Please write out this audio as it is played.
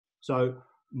So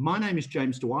my name is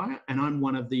James Dwyer, and I'm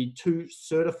one of the 2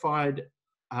 certified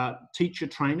teacher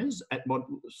trainers at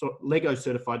Lego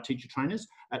certified teacher trainers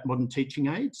at Modern Teaching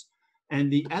Aids.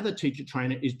 And the other teacher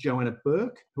trainer is Joanna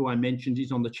Burke, who I mentioned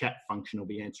is on the chat function. I'll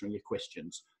be answering your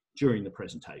questions during the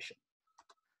presentation.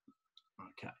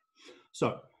 Okay,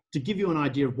 so to give you an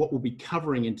idea of what we'll be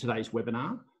covering in today's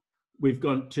webinar, we've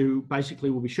gone to, basically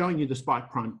we'll be showing you the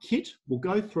Spike Prime kit. We'll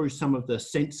go through some of the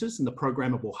sensors and the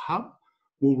programmable hub.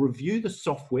 We'll review the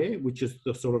software, which is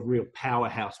the sort of real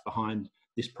powerhouse behind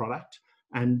this product.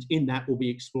 And in that, we'll be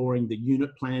exploring the unit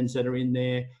plans that are in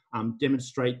there,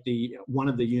 demonstrate one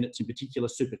of the units in particular,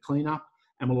 Super Cleanup,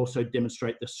 and we'll also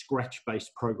demonstrate the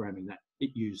Scratch-based programming that it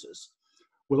uses.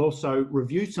 We'll also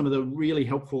review some of the really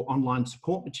helpful online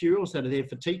support materials that are there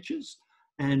for teachers.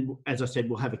 And as I said,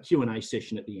 we'll have a Q&A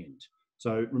session at the end.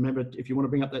 So remember, if you want to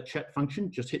bring up that chat function,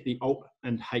 just hit the Alt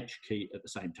and H key at the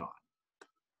same time.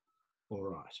 All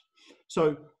right.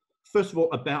 So first of all,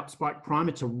 about Spike Prime,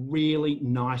 it's a really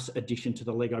nice addition to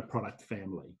the Lego product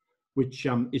family, which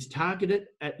is targeted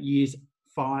at years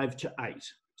 5 to 8.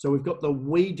 So we've got the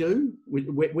We Do,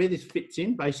 where this fits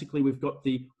in. Basically, we've got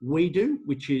the We Do,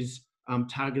 which is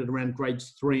targeted around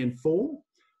grades 3 and 4.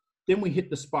 Then we hit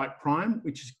the Spike Prime,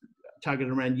 which is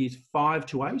targeted around years 5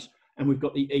 to 8. And we've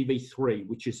got the EV3,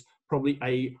 which is probably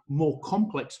a more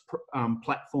complex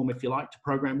platform, if you like, to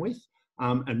program with.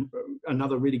 And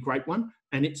another really great one.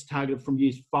 And it's targeted from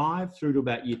years 5 through to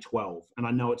about year 12. And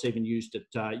I know it's even used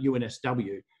at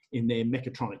UNSW in their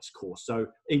mechatronics course. So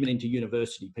even into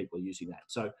university, people are using that.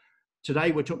 So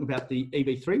today we're talking about the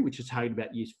EV3, which is targeted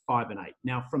about years 5 and 8.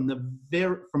 Now, from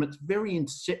its very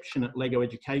inception at Lego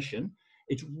Education,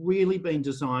 it's really been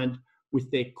designed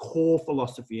with their core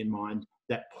philosophy in mind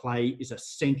that play is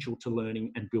essential to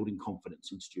learning and building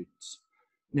confidence in students.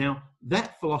 Now,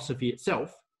 that philosophy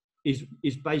itself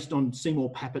is based on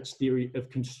Seymour Papin's theory of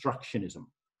constructionism.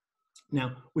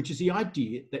 Now, which is the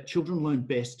idea that children learn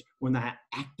best when they are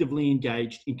actively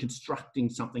engaged in constructing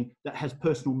something that has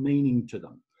personal meaning to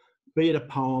them, be it a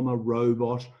poem, a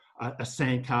robot, a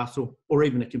sandcastle, or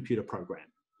even a computer program.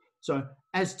 So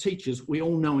as teachers, we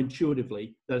all know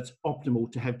intuitively that it's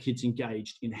optimal to have kids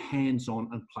engaged in hands-on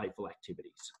and playful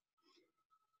activities.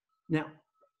 Now,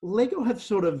 Lego have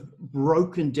sort of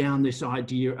broken down this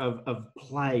idea of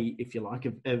play, if you like,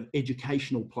 of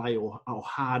educational play or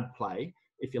hard play,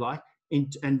 if you like,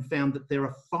 and found that there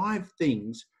are 5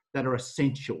 things that are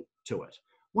essential to it.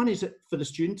 One is that for the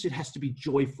students, it has to be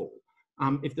joyful.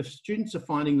 If the students are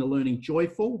finding the learning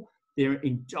joyful, they're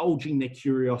indulging their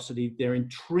curiosity, they're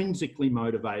intrinsically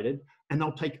motivated, and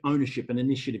they'll take ownership and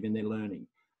initiative in their learning.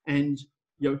 And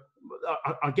you know,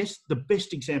 I guess the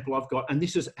best example I've got, and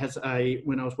this is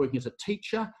when I was working as a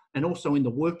teacher and also in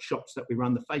the workshops that we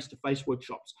run, the face-to-face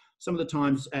workshops, some of the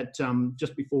times at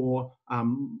just before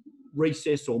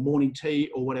recess or morning tea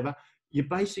or whatever, you're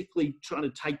basically trying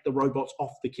to take the robots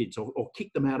off the kids or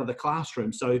kick them out of the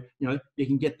classroom. So, you know, you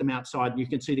can get them outside and you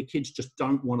can see the kids just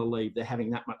don't want to leave. They're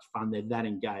having that much fun. They're that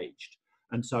engaged.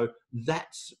 And so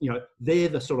that's, you know, they're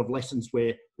the sort of lessons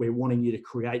where we're wanting you to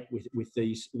create with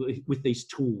these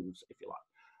tools, if you like.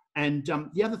 And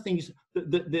the other thing is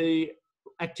the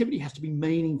activity has to be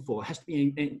meaningful. It has to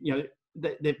be, you know,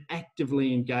 they're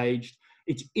actively engaged.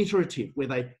 It's iterative, where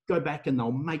they go back and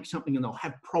they'll make something and they'll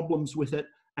have problems with it.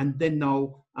 And then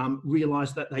they'll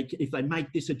realize that if they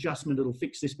make this adjustment, it'll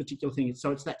fix this particular thing.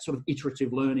 So it's that sort of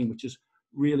iterative learning, which is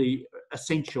really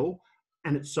essential,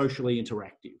 and it's socially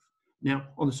interactive. Now,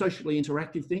 on the socially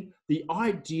interactive thing, the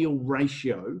ideal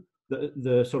ratio,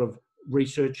 the sort of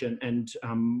research and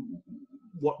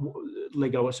what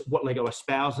Lego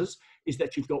espouses is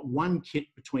that you've got 1 kit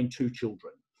between 2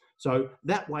 children. So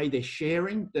that way they're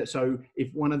sharing. So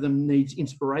if one of them needs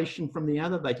inspiration from the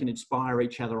other, they can inspire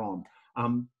each other on.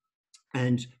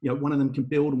 And you know, one of them can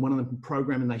build and one of them can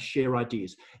program, and they share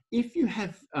ideas. If you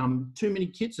have too many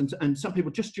kits, and some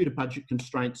people, just due to budget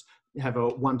constraints, have a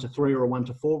 1:3 or a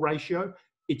 1:4 ratio,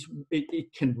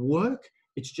 it can work.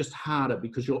 It's just harder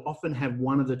because you'll often have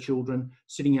one of the children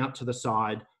sitting out to the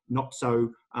side, not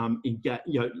so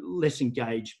less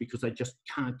engaged because they just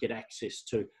can't get access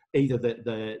to either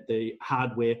the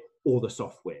hardware or the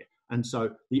software. And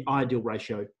so the ideal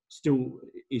ratio still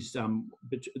is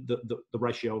the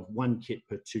ratio of 1 kit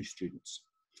per 2 students.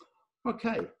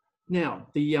 Okay, now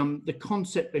the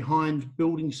concept behind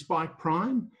building Spike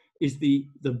Prime is the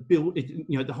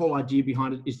whole idea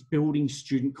behind it is building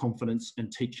student confidence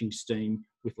and teaching STEAM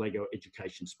with Lego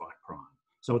Education Spike Prime.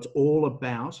 So it's all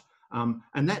about,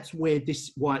 and that's why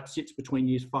it sits between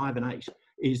years 5 and 8,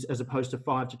 is as opposed to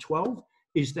 5 to 12,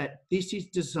 is that this is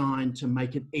designed to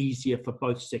make it easier for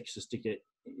both sexes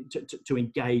to to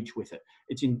engage with it.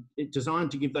 It's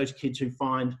designed to give those kids who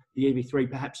find the EV3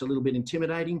 perhaps a little bit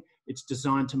intimidating. It's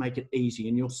designed to make it easy,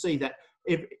 and you'll see that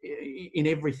in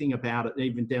everything about it,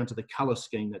 even down to the colour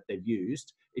scheme that they've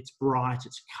used. It's bright,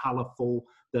 it's colourful,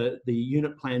 the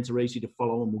unit plans are easy to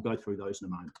follow, and we'll go through those in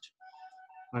a moment.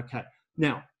 Okay,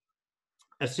 now,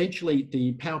 essentially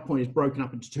the PowerPoint is broken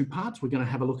up into two parts. We're going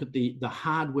to have a look at the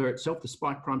hardware itself, the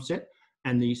Spike Prime set,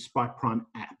 and the Spike Prime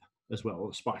app as well, or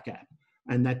the Spike app.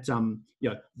 And that,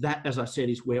 that, as I said,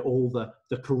 is where all the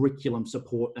curriculum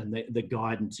support and the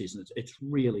guidance is. And it's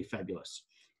really fabulous.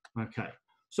 Okay,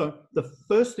 so the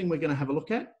first thing we're going to have a look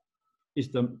at is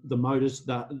the motors,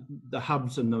 the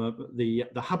hubs, and the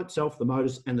hub itself, the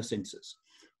motors, and the sensors.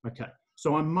 Okay,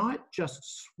 so I might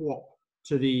just swap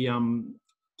to the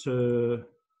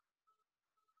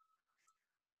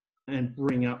and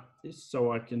bring up this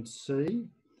so I can see.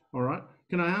 All right,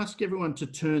 can I ask everyone to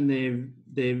turn their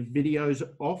videos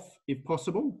off if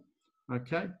possible?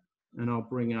 Okay, and I'll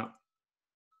bring up.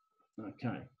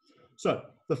 Okay, so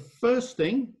the first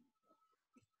thing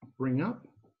I'll bring up.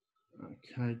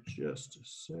 Okay, just a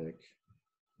sec.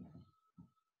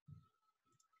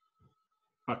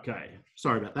 Okay,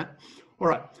 sorry about that. All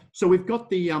right, so we've got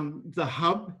the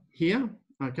hub here.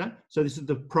 Okay, so this is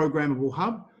the programmable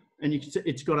hub, and you can see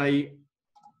it's got a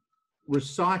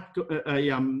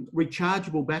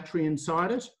rechargeable battery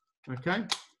inside it. Okay,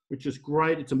 which is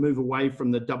great. It's a move away from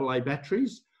the AA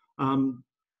batteries.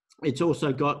 It's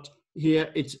also got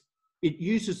here. It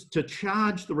uses to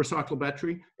charge the recyclable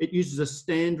battery. It uses a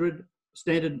standard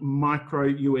micro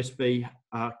USB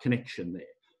connection there.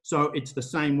 So it's the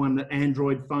same one that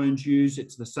Android phones use.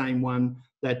 It's the same one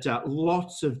that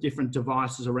lots of different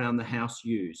devices around the house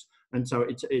use. And so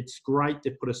it's great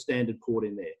to put a standard port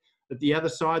in there. At the other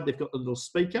side, they've got the little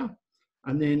speaker.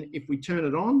 And then if we turn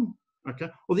it on,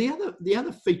 okay. Well, the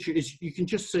other feature is you can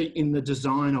just see in the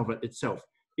design of it itself.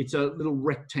 It's a little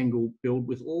rectangle build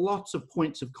with lots of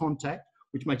points of contact,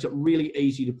 which makes it really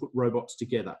easy to put robots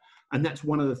together. And that's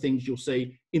one of the things you'll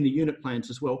see in the unit plans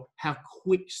as well, how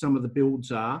quick some of the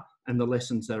builds are and the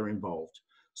lessons that are involved.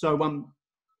 So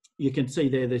you can see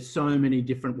there's so many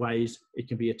different ways it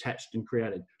can be attached and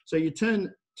created. So you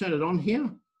turn it on here,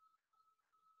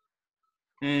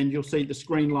 and you'll see the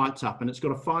screen lights up, and it's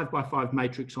got a 5x5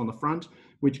 matrix on the front,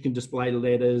 which can display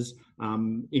letters,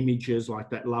 images like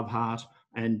that love heart,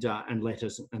 and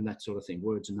letters and that sort of thing,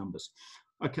 words and numbers.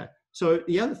 Okay, so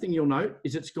the other thing you'll note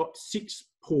is it's got 6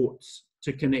 ports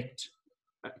to connect,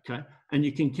 okay? And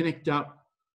you can connect up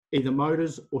either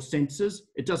motors or sensors.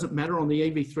 It doesn't matter. On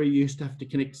the EV3, you used to have to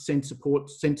connect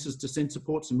sensors to sensor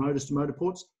ports and motors to motor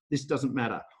ports. This doesn't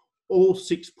matter. All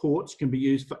 6 ports can be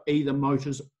used for either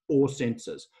motors or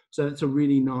sensors. So that's a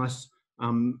really nice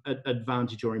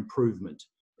advantage or improvement,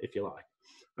 if you like.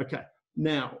 Okay,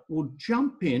 now we'll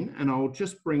jump in and I'll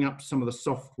just bring up some of the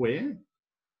software.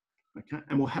 Okay,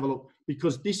 and we'll have a look,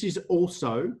 because this is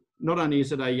also, not only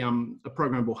is it a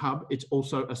programmable hub, it's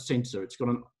also a sensor. It's got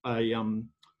an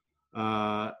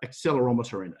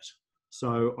accelerometer in it.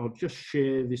 So I'll just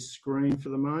share this screen for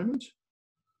the moment.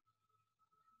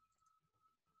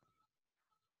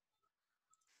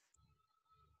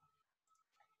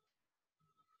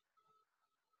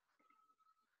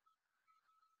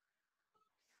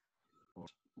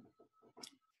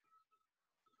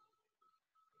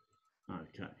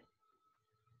 Okay.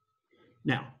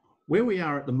 Now, where we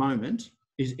are at the moment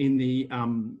is in the,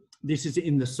 this is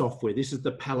in the software. This is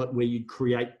the palette where you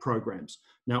create programs.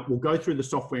 Now, we'll go through the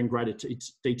software in greater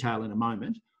detail in a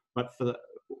moment, but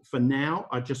for now,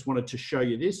 I just wanted to show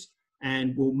you this,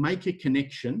 and we'll make a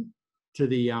connection to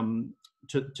the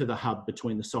hub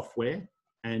between the software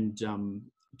and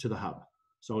to the hub.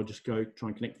 So I'll just go try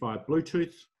and connect via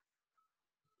Bluetooth.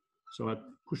 So I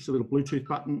push the little Bluetooth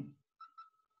button,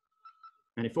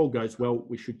 and if all goes well,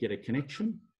 we should get a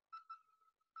connection.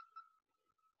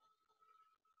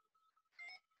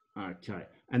 Okay,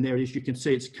 and there it is. You can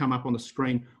see it's come up on the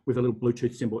screen with a little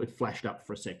Bluetooth symbol. It flashed up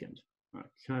for a second.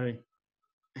 Okay,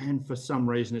 and for some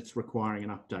reason, it's requiring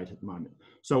an update at the moment.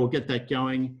 So we'll get that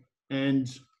going. And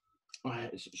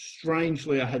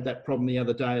strangely, I had that problem the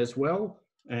other day as well.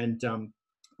 And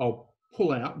I'll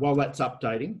pull out, while that's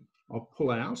updating, I'll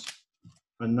pull out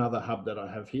another hub that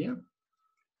I have here.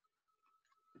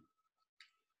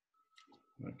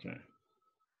 Okay.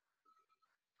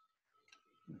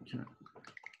 Okay.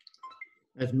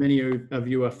 As many of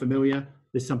you are familiar,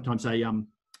 there's sometimes an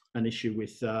issue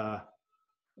with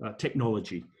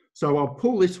technology. So I'll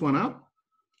pull this one up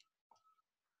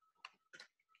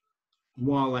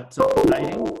while that's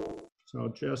updating. So I'll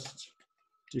just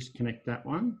disconnect that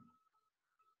one.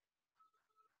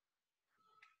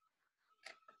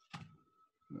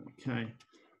 Okay,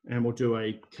 and we'll do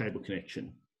a cable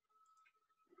connection.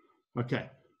 Okay,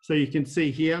 so you can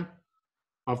see here,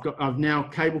 I've now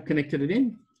cable connected it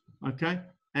in. Okay,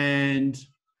 and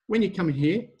when you come in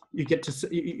here, you get to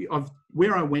see,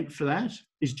 where I went for that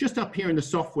is just up here in the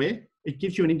software. It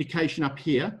gives you an indication up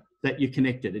here that you're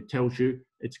connected. It tells you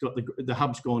it's got the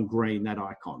hub's gone green, that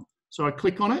icon. So I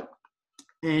click on it,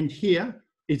 and here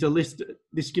is a list.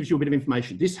 This gives you a bit of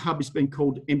information. This hub has been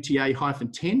called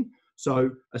MTA-10.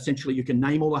 So essentially you can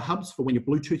name all the hubs for when you're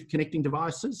Bluetooth connecting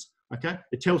devices. Okay,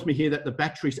 it tells me here that the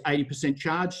battery's 80%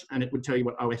 charged, and it would tell you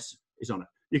what OS is on it.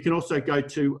 You can also go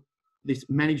to this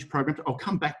manage programs. I'll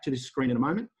come back to this screen in a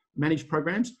moment. Manage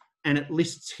programs, and it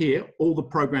lists here all the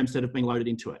programs that have been loaded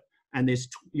into it. And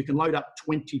you can load up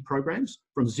 20 programs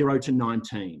from 0 to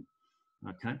 19.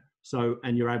 Okay, so,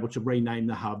 and you're able to rename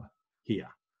the hub here.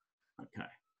 Okay,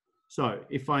 so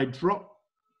if I drop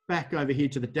back over here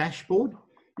to the dashboard,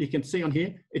 you can see on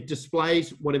here, it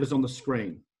displays whatever's on the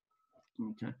screen.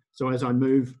 Okay, so as I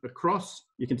move across,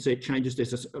 you can see it changes.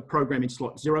 There's a program in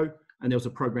slot 0, and there was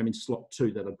a program in slot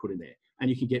 2 that I put in there. And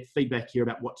you can get feedback here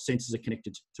about what sensors are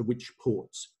connected to which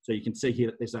ports. So you can see here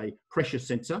that there's a pressure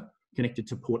sensor connected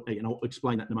to port E, and I'll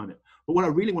explain that in a moment. But what I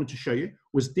really wanted to show you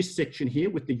was this section here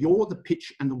with the yaw, the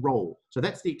pitch, and the roll. So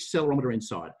that's the accelerometer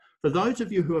inside. For those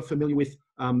of you who are familiar with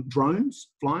drones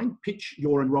flying, pitch,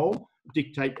 yaw, and roll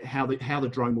dictate how the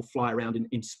drone will fly around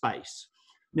in space.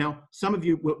 Now, some of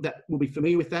you will be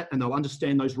familiar with that, and they'll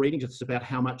understand those readings. It's about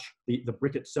how much the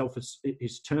brick itself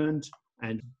is turned,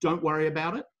 and don't worry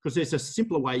about it, because there's a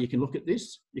simpler way you can look at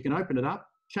this. You can open it up,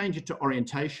 change it to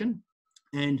orientation,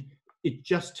 and it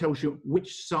just tells you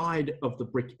which side of the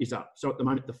brick is up. So at the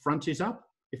moment, the front is up.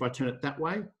 If I turn it that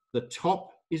way, the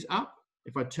top is up.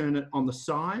 If I turn it on the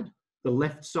side, the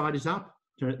left side is up.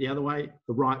 Turn it the other way,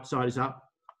 the right side is up,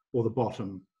 or the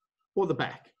bottom, or the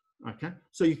back. Okay,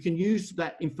 so you can use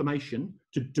that information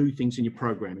to do things in your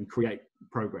program and create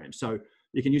programs. So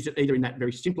you can use it either in that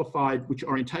very simplified, which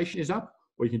orientation is up,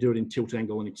 or you can do it in tilt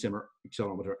angle and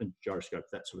accelerometer and gyroscope,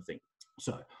 that sort of thing.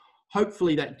 So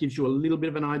hopefully that gives you a little bit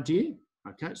of an idea.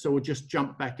 Okay, so we'll just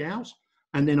jump back out,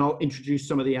 and then I'll introduce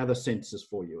some of the other sensors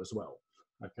for you as well.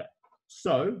 Okay,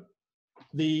 so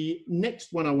the next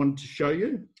one I wanted to show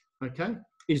you, okay,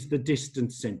 is the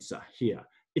distance sensor here.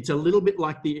 It's a little bit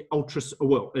like the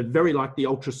very like the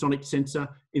ultrasonic sensor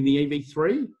in the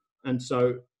EV3. And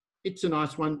so it's a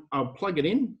nice one. I'll plug it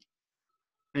in,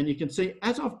 and you can see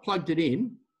as I've plugged it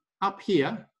in, up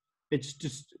here, it's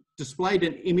just displayed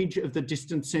an image of the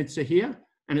distance sensor here,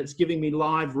 and it's giving me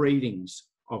live readings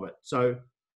of it. So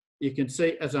you can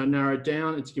see as I narrow it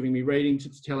down, it's giving me readings.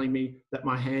 It's telling me that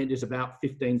my hand is about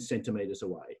 15 centimeters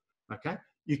away. Okay.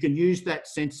 You can use that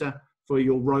sensor for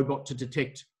your robot to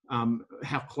detect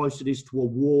how close it is to a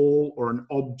wall or an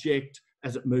object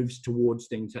as it moves towards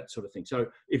things, that sort of thing. So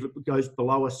if it goes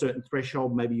below a certain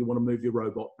threshold, maybe you want to move your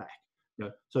robot back. You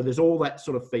know, so there's all that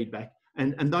sort of feedback.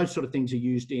 And those sort of things are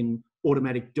used in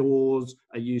automatic doors,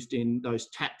 are used in those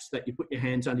taps that you put your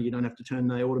hands under, you don't have to turn,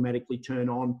 they automatically turn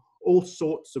on. All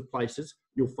sorts of places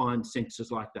you'll find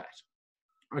sensors like that.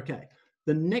 Okay,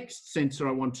 the next sensor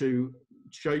I want to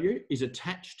show you is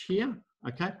attached here.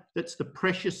 Okay, that's the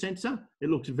pressure sensor. It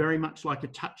looks very much like a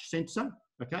touch sensor.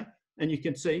 Okay, and you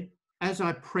can see as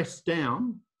I press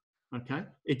down, okay,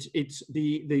 it's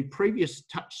the previous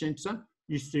touch sensor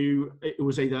used to, it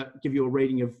was either give you a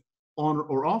reading of on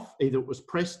or off, either it was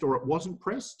pressed or it wasn't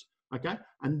pressed. Okay,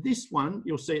 and this one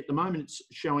you'll see at the moment it's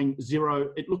showing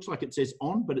 0. It looks like it says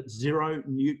on, but it's 0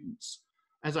 newtons.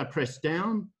 As I press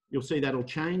down, you'll see that'll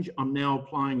change. I'm now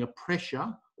applying a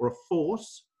pressure or a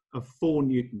force of 4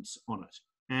 newtons on it,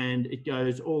 and it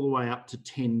goes all the way up to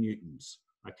 10 newtons,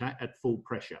 okay, at full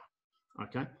pressure.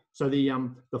 Okay, so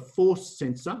the force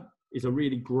sensor is a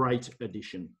really great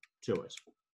addition to it.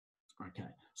 Okay,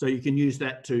 so you can use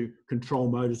that to control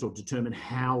motors or determine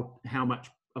how much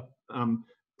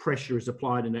pressure is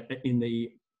applied in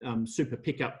the super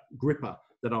pickup gripper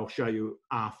that I'll show you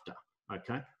after.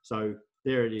 Okay, so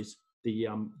there it is,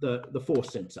 the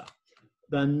force sensor.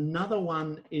 Another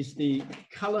one is the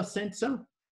color sensor,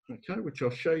 okay, which I'll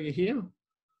show you here.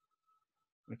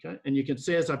 Okay, and you can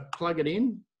see as I plug it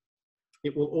in,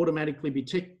 it will automatically be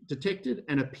detected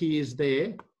and appears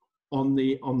there on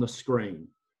the screen.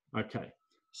 Okay,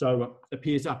 so it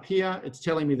appears up here. It's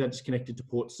telling me that it's connected to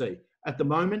port C. At the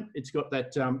moment, it's got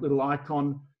that little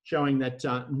icon showing that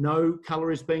no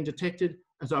color is being detected.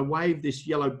 As I wave this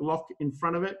yellow block in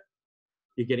front of it,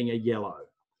 you're getting a yellow.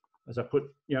 As I put,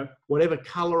 you know, whatever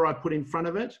color I put in front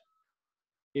of it,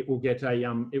 it will get a,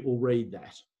 it will read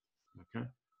that. Okay.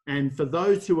 And for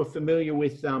those who are familiar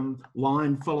with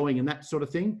line following and that sort of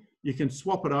thing, you can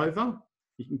swap it over.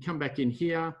 You can come back in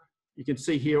here. You can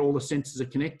see here all the sensors are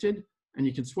connected, and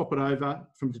you can swap it over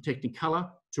from detecting color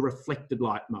to reflected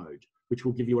light mode, which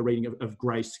will give you a reading of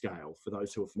grayscale for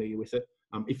those who are familiar with it.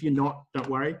 If you're not, don't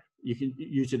worry. You can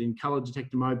use it in color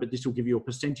detector mode, but this will give you a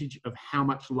percentage of how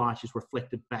much light is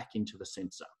reflected back into the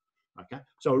sensor. Okay,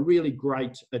 so a really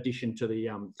great addition to the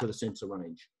sensor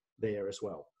range there as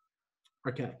well.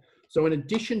 Okay, so in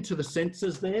addition to the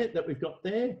sensors there that we've got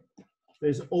there,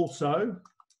 there's also,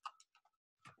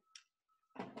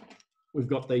 we've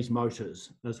got these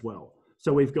motors as well.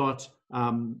 So we've got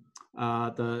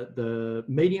the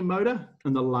medium motor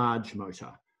and the large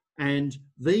motor. And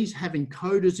these have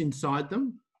encoders inside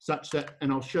them such that,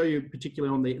 and I'll show you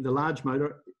particularly on the large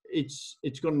motor, it's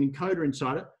got an encoder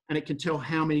inside it, and it can tell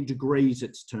how many degrees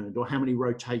it's turned or how many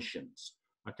rotations,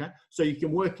 okay? So you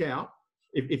can work out,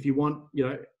 if you want, you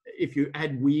know, if you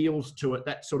add wheels to it,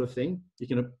 that sort of thing, you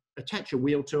can attach a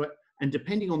wheel to it, and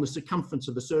depending on the circumference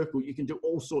of the circle, you can do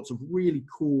all sorts of really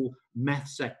cool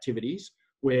maths activities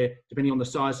where, depending on the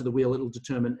size of the wheel, it'll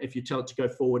determine if you tell it to go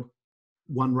forward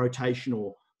one rotation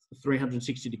or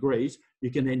 360 degrees,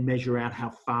 you can then measure out how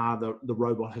far the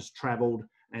robot has traveled,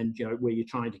 and, you know, where you're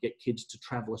trying to get kids to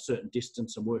travel a certain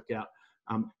distance and work out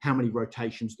how many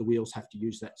rotations the wheels have to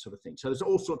use, that sort of thing. So there's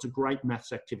all sorts of great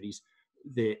maths activities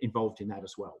there involved in that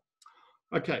as well.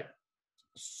 Okay,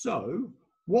 so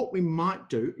what we might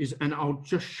do is, and I'll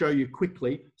just show you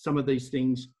quickly some of these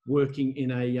things working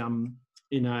in a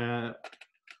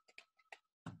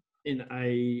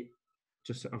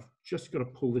I've just got to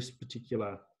pull this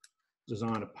particular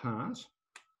design apart.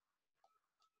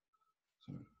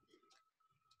 So,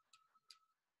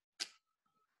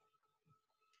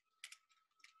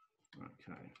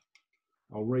 okay,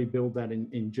 I'll rebuild that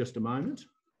in just a moment.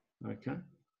 Okay,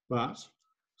 but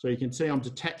so you can see I'm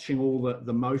detaching all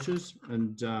the motors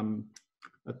and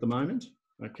at the moment,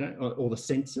 okay, or the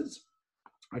sensors.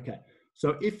 Okay,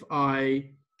 so if I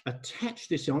attach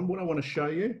this on, what I want to show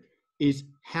you is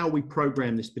how we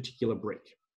program this particular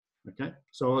brick. Okay,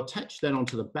 so I'll attach that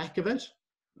onto the back of it,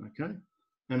 okay,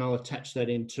 and I'll attach that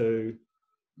into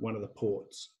one of the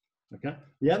ports. Okay,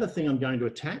 the other thing I'm going to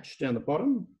attach down the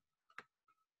bottom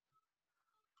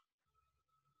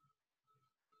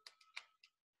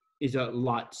is a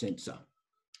light sensor.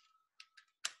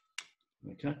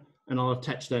 Okay, and I'll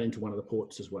attach that into one of the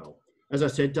ports as well. As I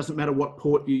said, doesn't matter what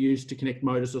port you use to connect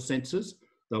motors or sensors,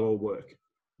 they'll all work.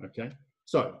 Okay,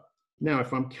 so now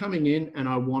if I'm coming in and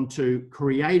I want to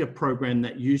create a program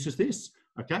that uses this,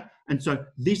 okay, and so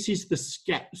this is the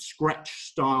Scratch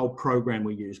style program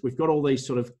we use. We've got all these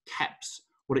sort of caps,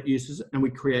 what it uses, and we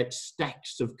create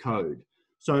stacks of code.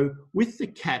 So with the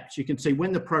caps, you can see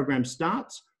when the program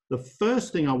starts, the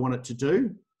first thing I want it to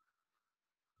do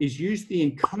is use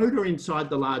the encoder inside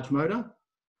the large motor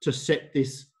to set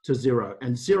this to 0.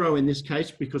 And 0 in this case,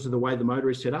 because of the way the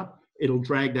motor is set up, it'll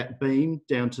drag that beam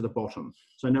down to the bottom.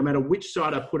 So no matter which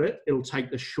side I put it, it'll take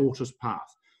the shortest path.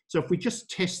 So if we just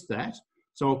test that,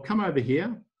 so I'll come over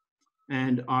here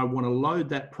and I want to load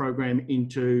that program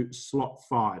into slot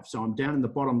 5. So I'm down in the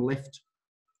bottom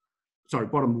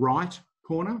bottom right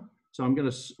corner. So I'm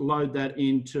going to load that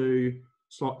into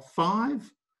slot 5,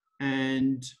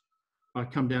 and I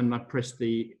come down and I press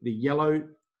the yellow,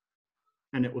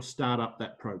 and it will start up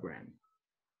that program.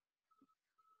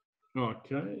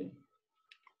 Okay.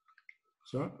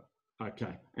 So,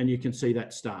 okay, and you can see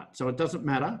that start. So it doesn't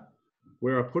matter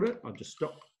where I put it. I'll just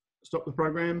stop the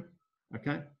program,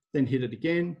 okay, then hit it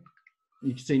again.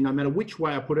 You can see no matter which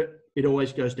way I put it, it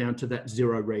always goes down to that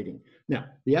 0 reading. Now,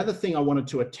 the other thing I wanted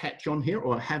to attach on here,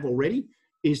 or I have already,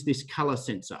 is this color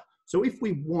sensor. So if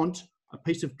we want a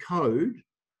piece of code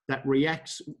that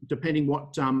reacts depending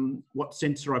what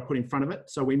sensor I put in front of it,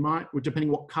 so we might, depending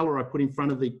what color I put in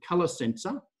front of the color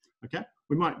sensor, okay,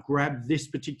 we might grab this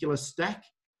particular stack,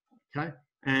 okay,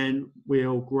 and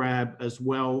we'll grab as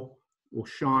well, we'll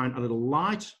shine a little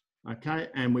light, okay,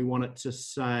 and we want it to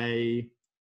say,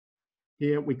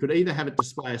 here, we could either have it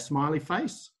display a smiley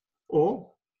face,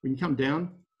 or we can come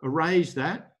down, erase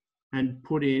that, and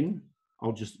put in,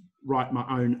 I'll just write my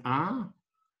own R,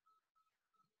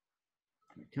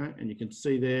 okay, and you can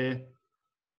see there,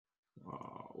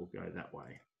 we'll go that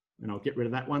way. And I'll get rid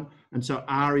of that one. And so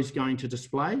R is going to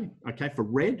display, okay, for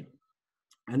red.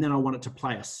 And then I want it to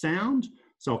play a sound.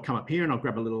 So I'll come up here and I'll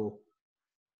grab a little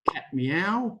cat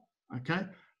meow, okay.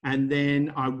 And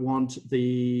then I want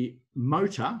the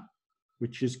motor,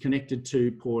 which is connected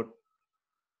to port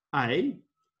A,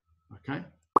 okay.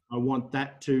 I want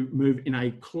that to move in a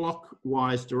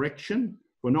clockwise direction.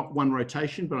 Well, not one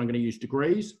rotation, but I'm going to use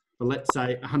degrees, but let's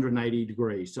say 180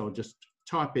 degrees. So I'll just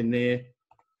type in there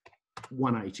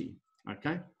 180.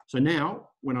 Okay, so now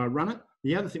when I run it,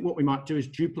 the other thing, what we might do is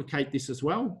duplicate this as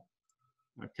well.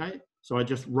 Okay, so I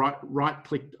just right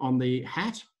clicked on the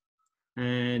hat,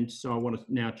 and so I want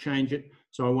to now change it.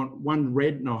 So I want one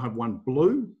red and I'll have one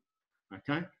blue.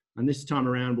 Okay, and this time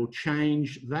around we'll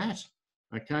change that.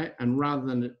 Okay, and rather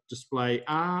than display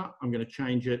R, I'm going to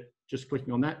change it, just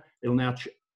clicking on that. It'll now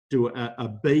do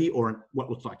a B or what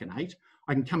looks like an 8.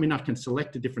 I can come in, I can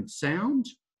select a different sound.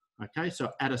 Okay, so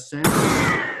add a sound,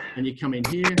 and you come in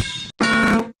here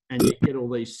and you get all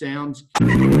these sounds.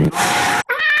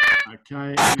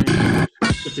 Okay, and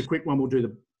just a quick one, we'll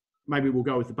do maybe we'll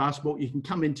go with the basketball. You can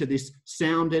come into this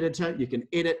sound editor, you can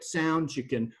edit sounds, you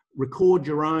can record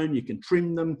your own, you can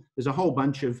trim them. There's a whole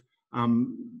bunch of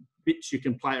bits you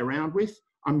can play around with.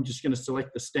 I'm just going to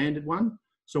select the standard one.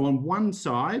 So on one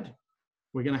side,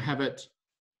 we're going to have it,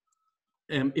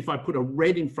 if I put a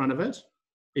red in front of it,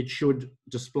 it should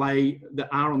display the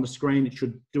R on the screen, it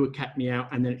should do a cat meow,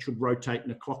 and then it should rotate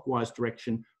in a clockwise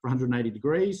direction for 180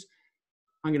 degrees.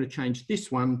 I'm going to change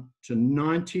this one to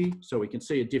 90 so we can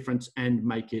see a difference and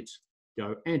make it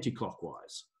go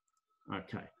anti-clockwise.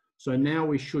 Okay, so now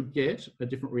we should get a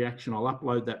different reaction. I'll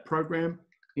upload that program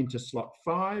into slot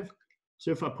 5.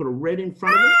 So if I put a red in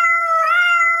front of it,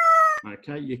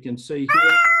 okay, you can see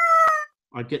here,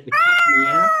 I get the cat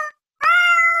meow.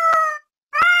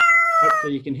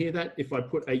 Hopefully you can hear that. If I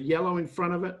put a yellow in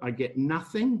front of it, I get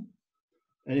nothing.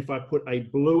 And if I put a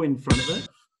blue in front of it,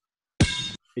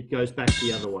 it goes back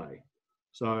the other way.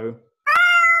 So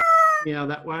meow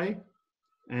that way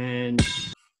and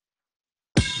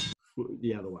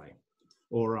the other way.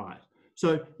 All right.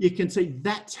 So you can see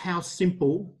that's how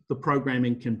simple the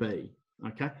programming can be.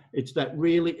 Okay. It's that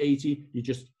really easy. You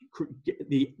just get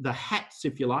the hats,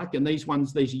 if you like, and these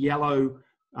ones, these yellow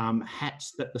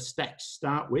hats that the stacks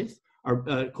start with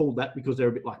are called that because they're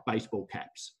a bit like baseball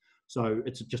caps. So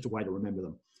it's just a way to remember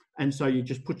them. And so you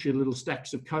just put your little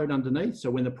stacks of code underneath. So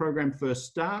when the program first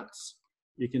starts,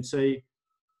 you can see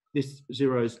this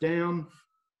zeroes down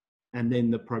and then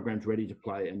the program's ready to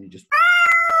play, and you just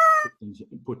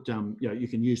put you know, you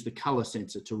can use the color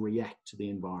sensor to react to the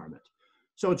environment.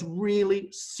 So it's really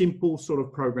simple sort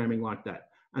of programming like that.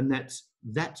 And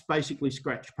that's basically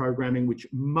Scratch programming, which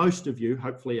most of you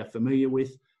hopefully are familiar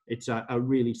with. It's a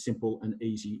really simple and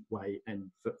easy way and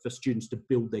for students to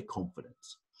build their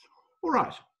confidence. All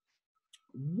right,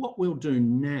 what we'll do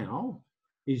now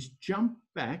is jump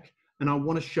back, and I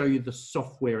want to show you the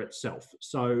software itself.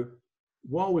 So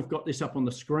while we've got this up on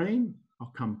the screen,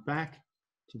 I'll come back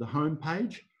to the home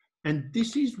page, and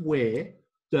this is where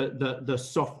the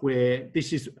software,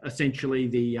 this is essentially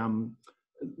the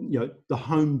you know, the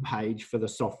home page for the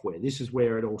software. This is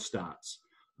where it all starts.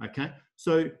 Okay,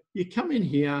 so you come in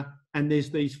here and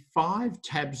there's these 5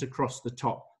 tabs across the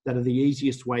top that are the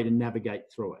easiest way to navigate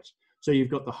through it. So you've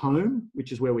got the home,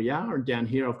 which is where we are, and down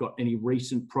here I've got any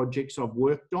recent projects I've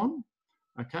worked on.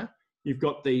 Okay, you've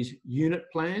got these unit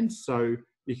plans, so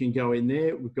you can go in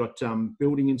there. We've got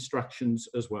building instructions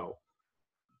as well.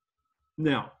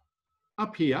 Now,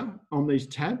 up here on these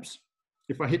tabs,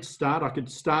 if I hit start, I could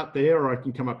start there, or I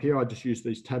can come up here. I just use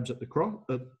these tabs at the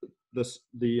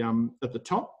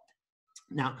top.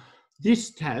 Now,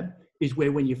 this tab is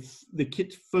where when the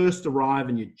kids first arrive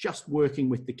and you're just working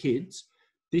with the kids,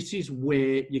 this is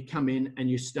where you come in and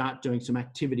you start doing some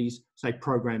activities, say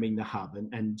programming the hub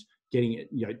and getting it,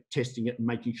 you know, testing it and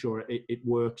making sure it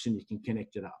works and you can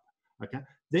connect it up. Okay.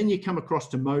 Then you come across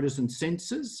to motors and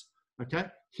sensors. Okay.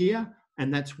 Here.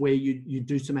 And that's where you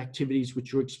do some activities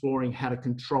which you're exploring how to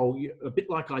control, a bit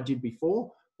like I did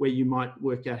before, where you might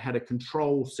work out how to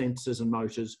control sensors and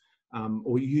motors,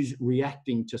 or use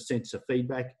reacting to sensor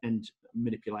feedback and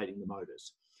manipulating the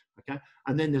motors. Okay,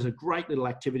 and then there's a great little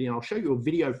activity, and I'll show you a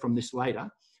video from this later.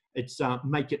 It's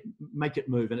make it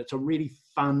move, and it's a really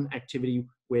fun activity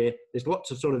where there's lots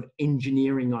of sort of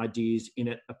engineering ideas in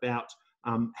it about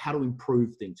how to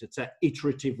improve things. It's that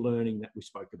iterative learning that we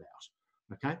spoke about.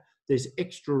 Okay. There's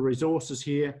extra resources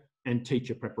here and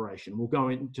teacher preparation. We'll go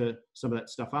into some of that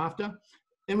stuff after.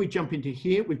 Then we jump into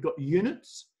here. We've got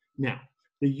units. Now,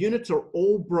 the units are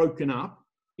all broken up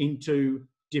into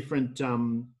different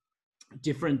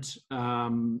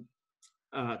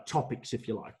topics, if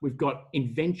you like. We've got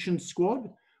Invention Squad,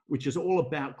 which is all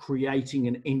about creating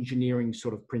and engineering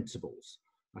sort of principles.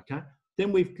 Okay.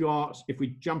 Then we've got, if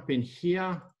we jump in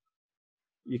here,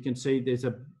 you can see there's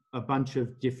a bunch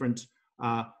of different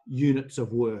units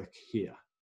of work here.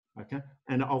 Okay,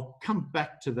 and I'll come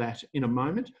back to that in a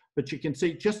moment, but you can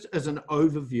see just as an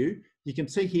overview, you can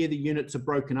see here the units are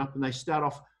broken up and they start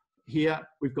off here,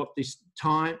 we've got this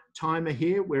timer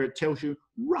here where it tells you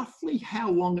roughly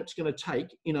how long it's going to take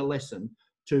in a lesson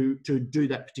to do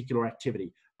that particular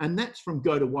activity. And that's from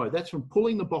go to woe. That's from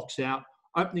pulling the box out,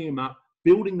 opening them up,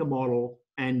 building the model,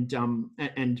 and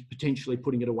potentially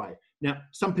putting it away. Now,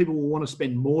 some people will want to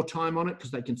spend more time on it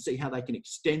because they can see how they can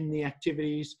extend the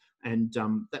activities and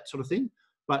that sort of thing.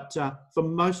 But for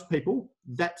most people,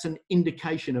 that's an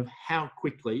indication of how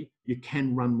quickly you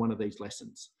can run one of these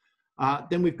lessons.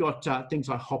 Then we've got things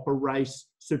like hopper race,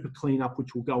 super cleanup,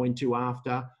 which we'll go into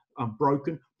after.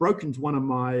 Broken. Broken's one of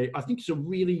my, I think it's a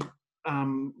really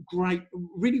great,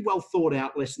 really well thought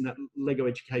out lesson that Lego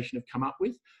Education have come up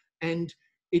with. And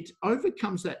it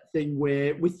overcomes that thing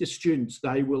where with the students,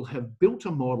 they will have built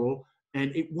a model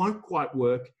and it won't quite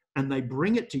work. And they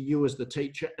bring it to you as the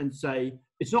teacher and say,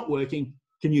 it's not working,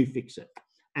 can you fix it?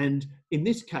 And in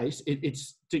this case,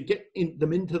 it's to get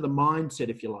them into the mindset,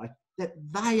 if you like, that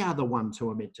they are the ones who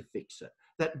are meant to fix it,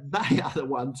 that they are the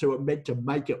ones who are meant to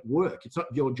make it work. It's not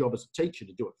your job as a teacher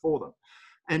to do it for them.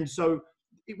 And so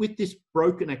with this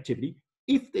broken activity,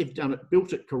 if they've done it,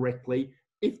 built it correctly,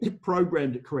 if they've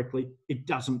programmed it correctly, it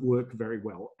doesn't work very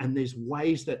well. And there's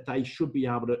ways that they should be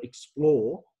able to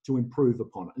explore to improve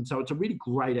upon it. And so it's a really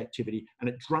great activity, and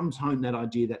it drums home that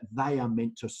idea that they are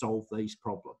meant to solve these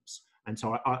problems. And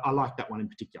so I like that one in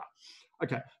particular.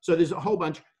 Okay, so there's a whole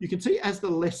bunch. You can see as the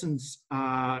lessons,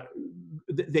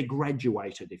 they're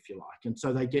graduated, if you like. And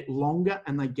so they get longer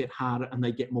and they get harder and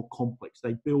they get more complex.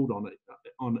 They build on it,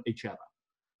 on each other.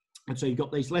 And so you've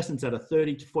got these lessons that are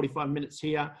 30 to 45 minutes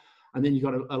here. And then you've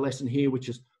got a lesson here, which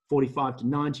is 45 to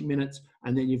 90 minutes.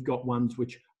 And then you've got ones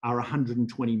which are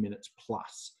 120 minutes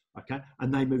plus, okay?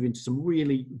 And they move into some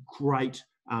really great,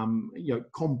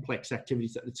 complex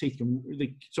activities that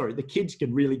the kids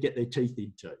can really get their teeth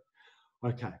into.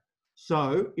 Okay,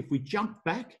 so if we jump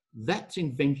back, that's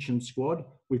Invention Squad.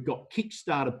 We've got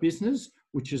Kickstarter Business,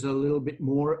 which is a little bit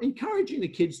more encouraging the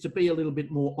kids to be a little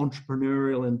bit more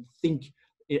entrepreneurial and think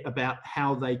about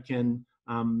how they can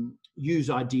use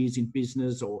ideas in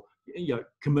business or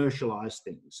commercialize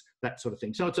things, that sort of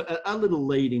thing. So it's a little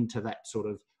lead into that sort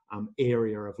of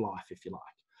area of life, if you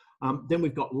like. Then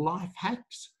we've got Life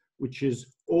Hacks, which is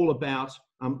all about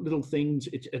little things.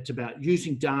 It's about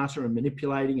using data and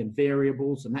manipulating and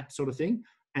variables and that sort of thing.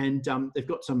 And they've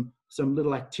got some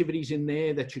little activities in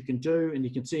there that you can do. And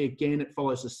you can see, again, it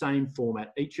follows the same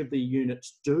format. Each of the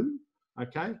units do,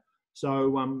 okay?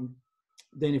 So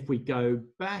then if we go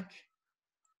back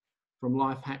from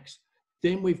Life Hacks,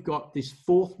 then we've got this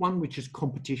fourth one, which is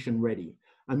Competition Ready.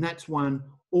 And that's one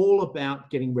all about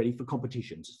getting ready for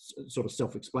competitions. It's sort of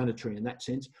self-explanatory in that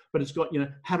sense, but it's got,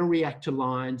 how to react to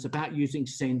lines, about using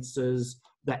sensors,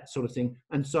 that sort of thing.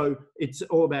 And so it's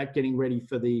all about getting ready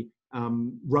for the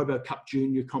RoboCup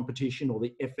Junior competition or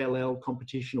the FLL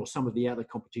competition or some of the other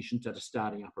competitions that are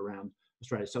starting up around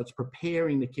Australia. So it's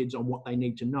preparing the kids on what they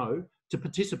need to know to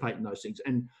participate in those things.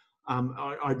 And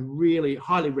I'd really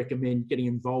highly recommend getting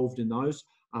involved in those.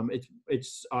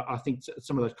 I think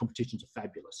some of those competitions are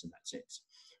fabulous in that sense.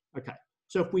 Okay,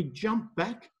 so if we jump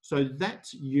back, so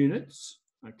that's units,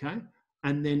 okay?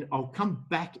 And then I'll come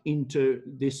back into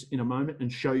this in a moment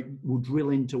and show you, we'll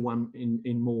drill into one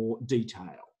in more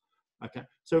detail, okay?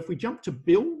 So if we jump to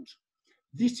build,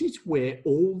 this is where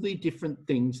all the different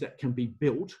things that can be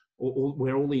built or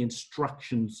where all the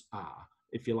instructions are,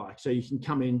 if you like. So you can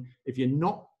come in, if you're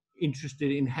not interested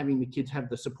in having the kids have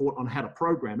the support on how to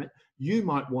program it, you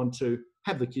might want to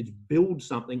have the kids build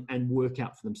something and work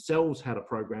out for themselves how to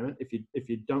program it. If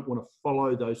you don't want to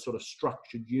follow those sort of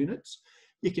structured units,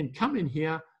 you can come in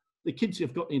here. The kids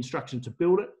have got the instructions to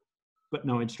build it, but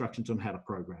no instructions on how to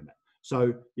program it.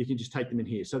 So you can just take them in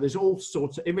here. So there's all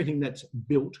sorts of, everything that's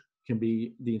built can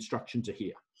be, the instructions are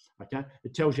here, okay?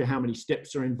 It tells you how many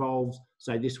steps are involved.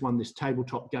 Say this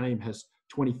tabletop game has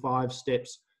 25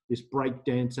 steps. This break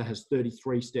dancer has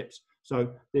 33 steps.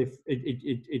 So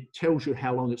it tells you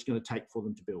how long it's going to take for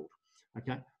them to build,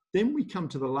 okay? Then we come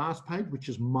to the last page, which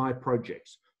is My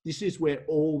Projects. This is where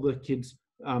all the kids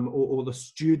or the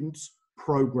students'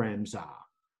 programs are,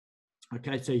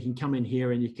 okay? So you can come in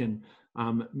here and you can,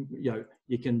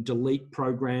 you can delete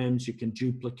programs, you can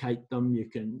duplicate them, you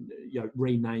can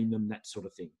rename them, that sort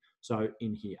of thing. So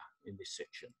in here, in this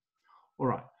section. All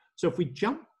right, so if we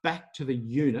jump back to the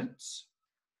units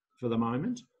for the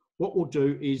moment, what we'll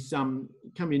do is come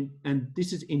in, and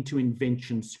this is into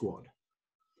Invention Squad.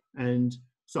 And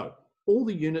so all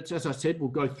the units, as I said, we'll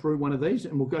go through one of these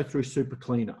and we'll go through Super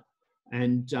Cleaner.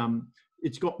 And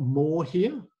it's got more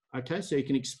here, okay? So you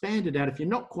can expand it out. If you're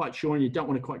not quite sure and you don't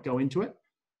want to quite go into it,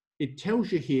 it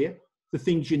tells you here the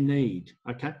things you need,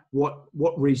 okay? What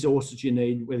resources you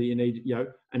need, whether you need, you know,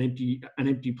 an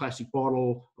empty plastic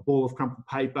bottle, a ball of crumpled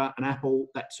paper, an apple,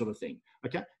 that sort of thing,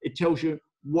 okay? It tells you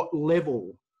what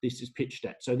level this is pitched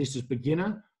at. So this is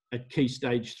beginner at key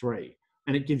stage 3,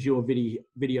 and it gives you a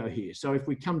video here. So if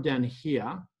we come down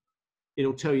here,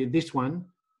 it'll tell you this one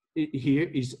here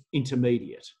is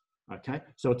intermediate, okay?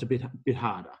 So it's a bit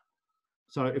harder.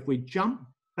 So if we jump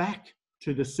back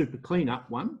to the super cleanup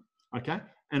one, okay,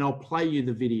 and I'll play you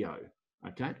the video,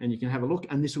 okay, and you can have a look,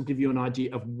 and this will give you an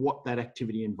idea of what that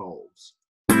activity involves.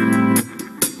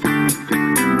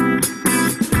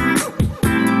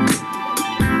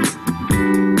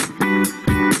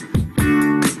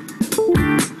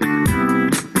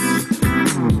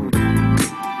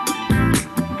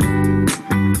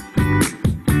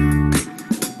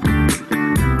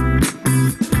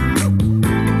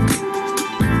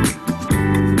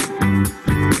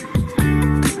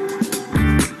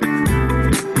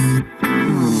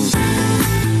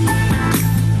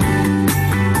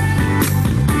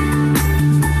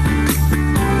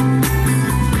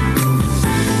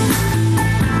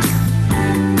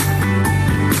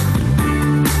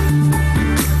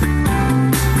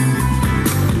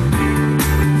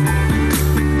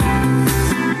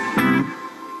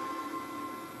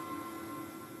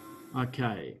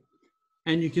 Okay,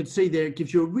 and you can see there it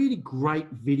gives you a really great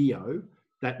video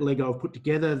that Lego have put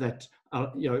together that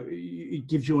you know, it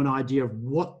gives you an idea of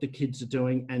what the kids are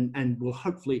doing and will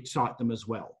hopefully excite them as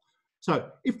well. So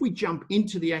if we jump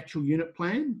into the actual unit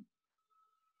plan,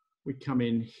 we come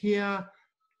in here,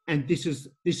 and this is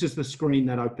the screen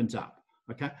that opens up.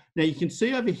 Okay, now you can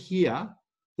see over here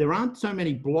there aren't so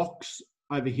many blocks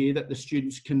over here that the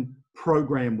students can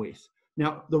program with.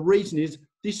 Now the reason is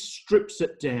this strips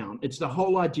it down. It's the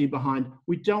whole idea behind,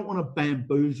 we don't want to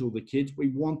bamboozle the kids. We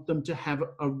want them to have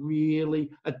a really,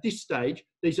 at this stage,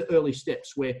 these are early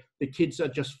steps where the kids are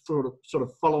just sort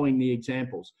of following the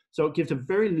examples. So it gives a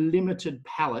very limited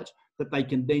palette that they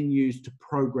can then use to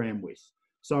program with.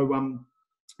 So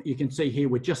you can see here,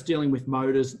 we're just dealing with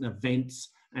motors and events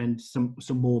and some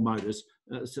more motors,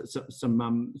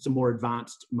 some more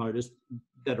advanced motors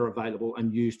that are available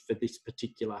and used for this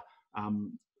particular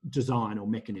design or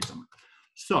mechanism.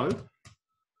 So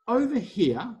over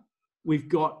here, we've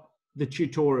got the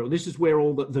tutorial. This is where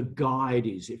all the guide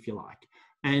is, if you like.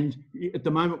 And at the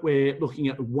moment, we're looking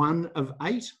at 1 of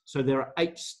 8. So there are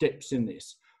 8 steps in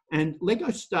this. And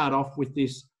Lego start off with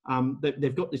this,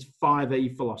 they've got this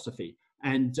 5E philosophy.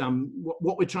 And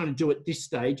what we're trying to do at this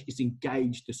stage is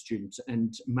engage the students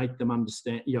and make them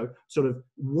understand, you know, sort of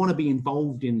want to be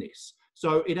involved in this.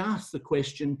 So it asks the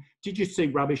question, did you see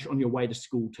rubbish on your way to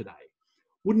school today?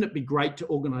 Wouldn't it be great to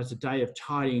organise a day of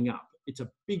tidying up? It's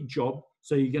a big job,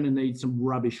 so you're going to need some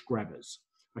rubbish grabbers,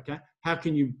 okay? How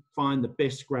can you find the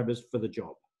best grabbers for the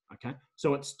job, okay?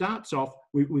 So it starts off,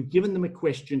 we've given them a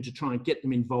question to try and get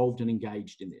them involved and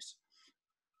engaged in this.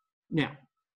 Now,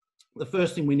 the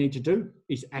first thing we need to do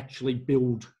is actually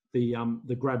build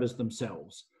the grabbers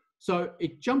themselves. So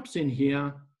it jumps in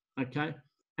here, okay?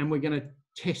 And we're going to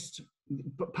test.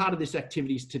 Part of this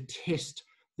activity is to test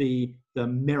the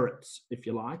merits, if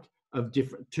you like, of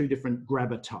two different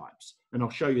grabber types. And I'll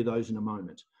show you those in a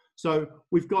moment. So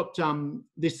we've got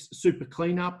this super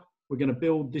cleanup. We're going to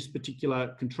build this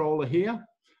particular controller here.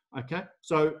 Okay.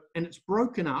 So, and it's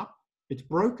broken up. It's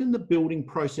broken the building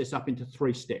process up into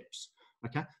 3 steps.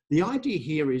 Okay. The idea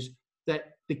here is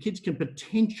that the kids can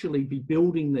potentially be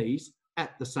building these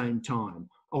at the same time,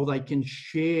 or they can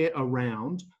share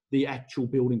around the actual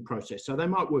building process. So they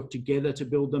might work together to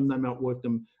build them. They might work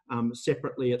them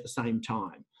separately at the same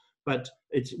time. But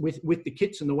it's with the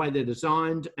kits and the way they're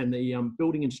designed and the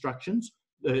building instructions,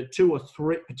 2 or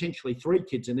 3, potentially 3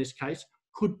 kids in this case,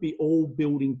 could be all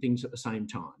building things at the same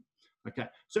time. Okay,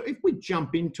 so if we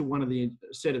jump into one of the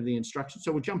set of the instructions,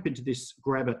 so we'll jump into this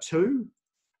grabber 2.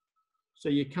 So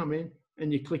you come in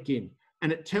and you click in,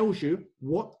 and it tells you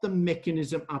what the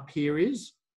mechanism up here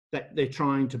is that they're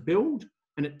trying to build.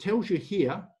 And it tells you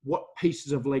here what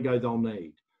pieces of Lego they'll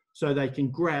need. So they can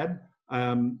grab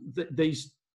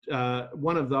these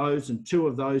 1 of those and 2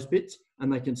 of those bits,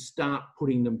 and they can start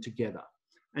putting them together.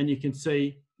 And you can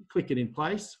see, click it in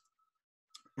place,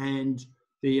 and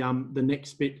the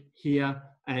next bit here,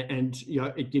 and you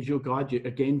know, it gives you a guide.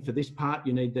 Again, for this part,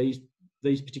 you need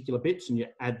these particular bits, and you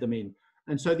add them in.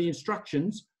 And so the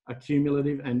instructions are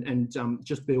cumulative and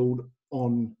just build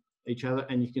on each other.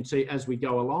 And you can see as we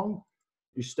go along,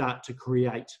 you start to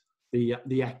create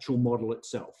the actual model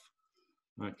itself.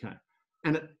 Okay,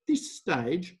 and at this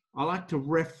stage, I like to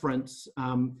reference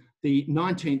the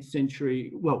 19th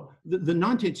century, well, the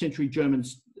 19th century German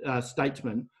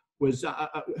statesman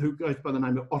who goes by the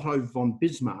name of Otto von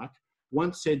Bismarck,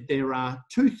 once said there are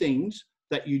two things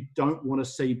that you don't want to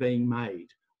see being made.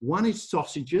 One is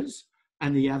sausages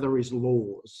and the other is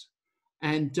laws.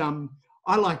 And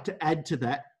I like to add to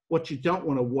that, what you don't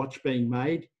want to watch being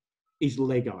made is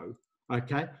Lego,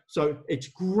 okay? So it's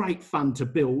great fun to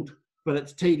build, but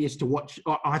it's tedious to watch.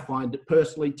 I find it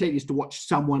personally tedious to watch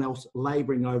someone else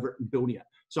labouring over it and building it.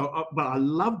 So, but I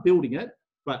love building it,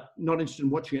 but not interested in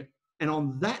watching it. And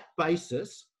on that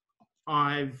basis,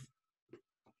 I've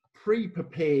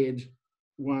pre-prepared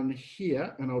one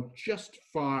here, and I'll just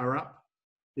fire up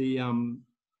the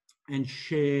and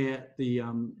share the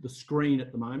screen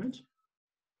at the moment.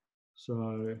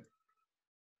 So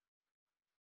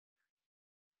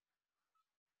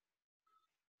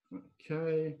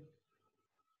okay,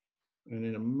 and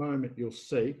in a moment you'll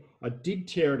see I did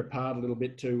tear it apart a little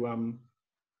bit to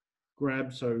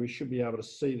grab, so we should be able to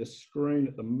see the screen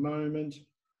at the moment.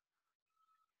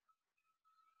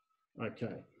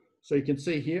 Okay, so you can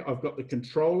see here I've got the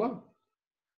controller,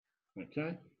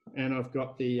 okay, and I've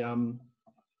got the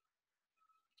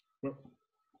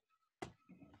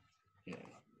yeah.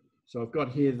 So I've got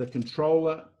here the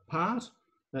controller part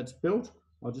that's built.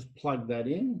 I'll just plug that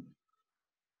in.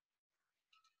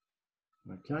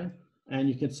 Okay, and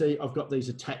you can see I've got these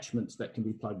attachments that can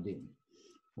be plugged in.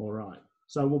 All right,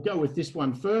 so we'll go with this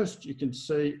one first. You can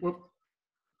see, whoop.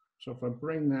 So if I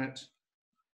bring that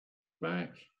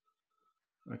back,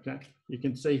 okay, you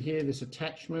can see here this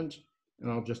attachment,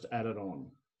 and I'll just add it on.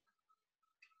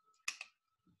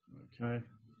 Okay,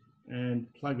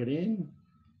 and plug it in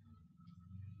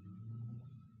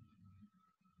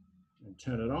and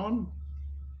turn it on.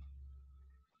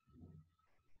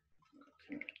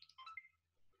 Okay.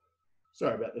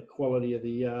 Sorry about the quality of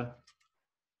the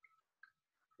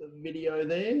video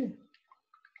there.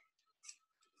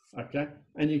 Okay,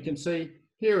 and you can see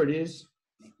here it is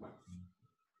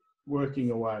working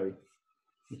away.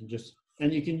 You can just,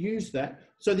 and you can use that.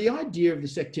 So the idea of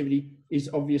this activity is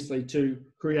obviously to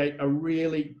create a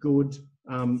really good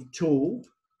tool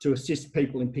to assist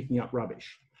people in picking up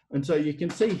rubbish. And so you can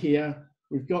see here,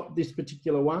 we've got this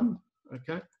particular one,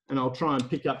 okay? And I'll try and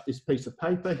pick up this piece of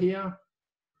paper here,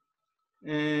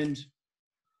 and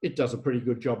it does a pretty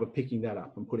good job of picking that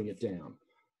up and putting it down.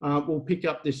 We'll pick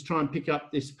up this, try and pick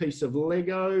up this piece of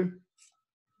Lego.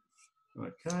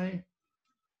 Okay,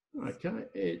 okay,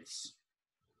 it's,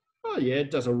 oh yeah,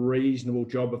 it does a reasonable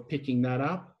job of picking that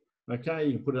up. Okay,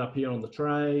 you can put it up here on the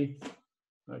tray.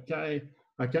 Okay,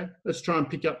 okay, let's try and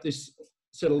pick up this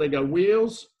set of Lego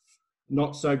wheels.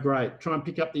 Not so great. Try and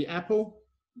pick up the apple.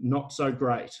 Not so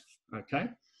great. Okay,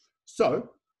 so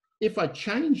if I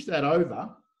change that over,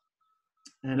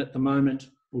 and at the moment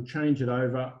we'll change it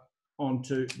over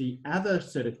onto the other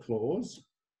set of claws.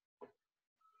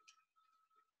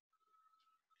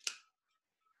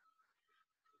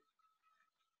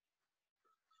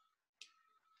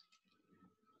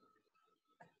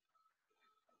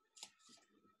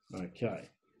 Okay,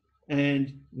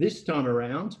 and this time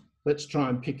around, let's try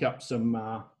and pick up some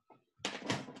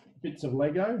bits of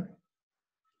Lego.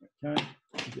 Okay,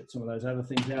 get some of those other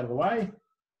things out of the way.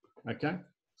 Okay,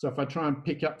 so if I try and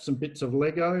pick up some bits of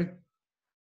Lego,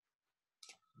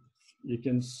 you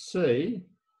can see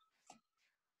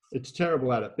it's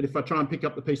terrible at it. But if I try and pick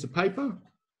up the piece of paper,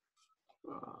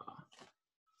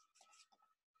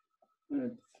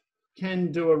 it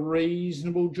can do a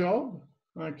reasonable job.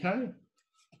 Okay,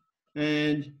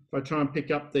 and if I try and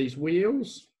pick up these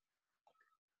wheels,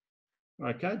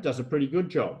 okay, it does a pretty good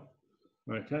job.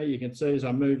 Okay, you can see as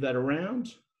I move that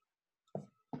around.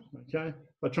 Okay,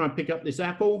 if I try and pick up this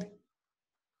apple,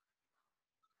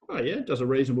 oh yeah, it does a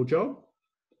reasonable job.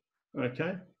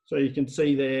 Okay, so you can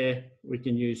see there, we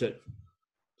can use it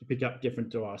to pick up different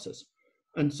devices.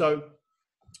 And so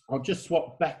I'll just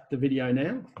swap back the video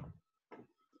now.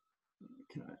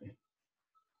 Okay.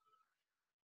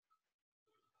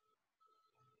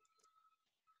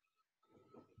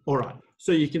 All right,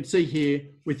 so you can see here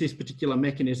with this particular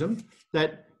mechanism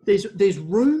that there's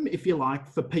room, if you like,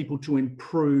 for people to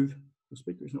improve. The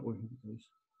speaker is not working, please.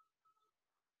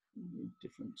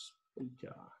 Different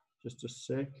speaker, just a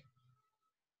sec.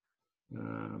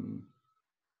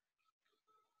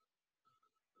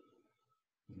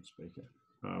 Speaker,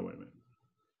 oh, wait a minute.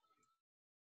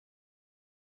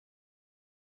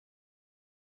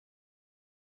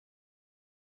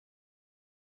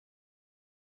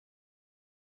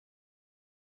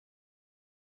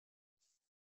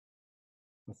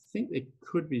 I think there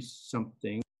could be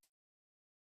something.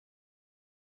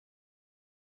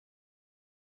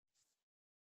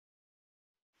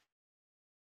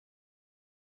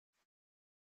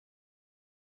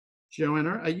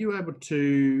 Joanna, are you able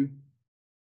to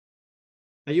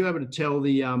tell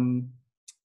the,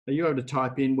 are you able to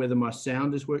type in whether my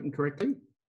sound is working correctly?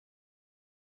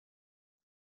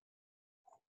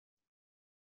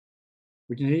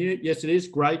 We can hear you. Yes, it is.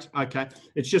 Great. Okay.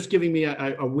 It's just giving me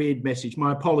a weird message.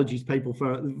 My apologies, people,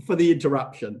 for the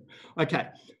interruption. Okay.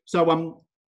 So,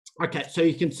 okay. So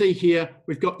you can see here,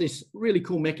 we've got this really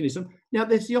cool mechanism. Now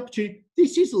there's the opportunity.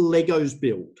 This is Lego's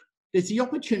build. There's the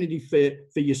opportunity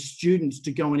for your students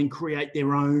to go in and create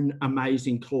their own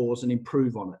amazing claws and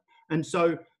improve on it. And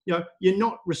so, you know, you're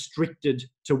not restricted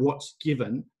to what's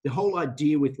given. The whole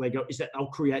idea with Lego is that they'll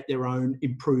create their own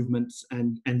improvements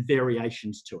and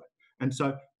variations to it. And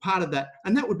so part of that,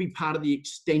 and that would be part of the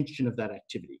extension of that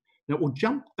activity. Now we'll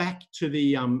jump back to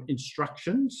the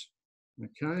instructions.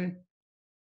 Okay.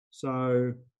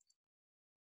 So,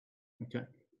 okay.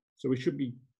 So we should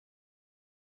be,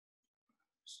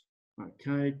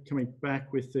 okay, coming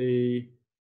back with the,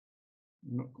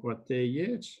 not quite there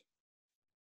yet.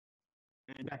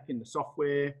 And back in the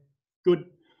software. Good.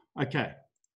 Okay.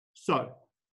 So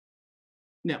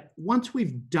now, once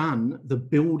we've done the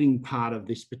building part of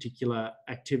this particular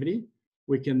activity,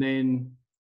 we can then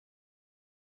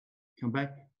come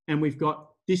back and we've got,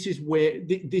 this is where,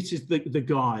 this is the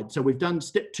guide. So we've done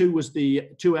step 2 was the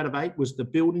 2 out of 8 was the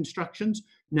build instructions.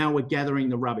 Now we're gathering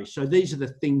the rubbish. So these are the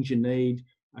things you need,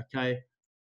 okay?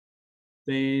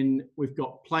 Then we've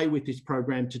got play with this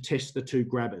program to test the 2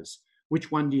 grabbers.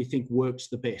 Which one do you think works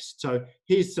the best? So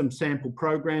here's some sample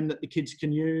program that the kids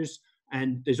can use.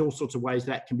 And there's all sorts of ways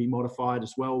that can be modified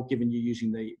as well, given you're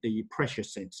using the pressure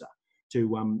sensor to,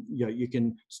 you know, you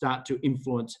can start to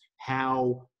influence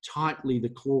how tightly the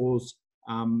claws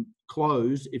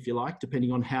close, if you like, depending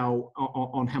on how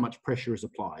much pressure is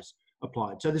applied.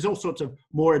 So there's all sorts of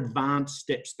more advanced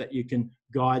steps that you can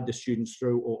guide the students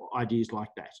through, or ideas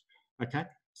like that. Okay.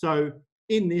 So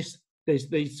in this, there's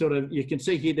these sort of, you can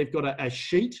see here, they've got a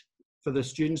sheet for the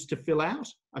students to fill out.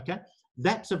 Okay.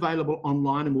 That's available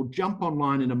online, and we'll jump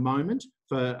online in a moment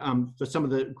for some of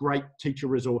the great teacher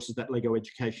resources that Lego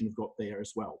Education have got there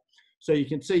as well. So you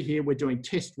can see here we're doing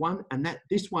test 1, and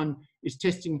this one is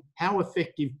testing how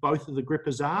effective both of the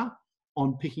grippers are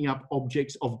on picking up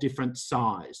objects of different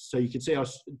size. So you can see I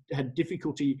had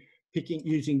difficulty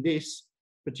using this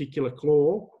particular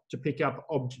claw to pick up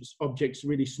objects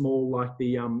really small, like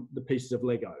the pieces of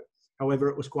Lego. However,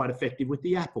 it was quite effective with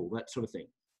the apple, that sort of thing.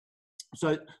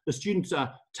 So the students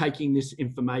are taking this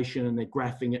information and they're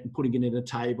graphing it and putting it in a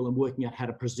table and working out how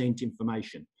to present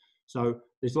information. So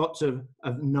there's lots of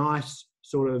nice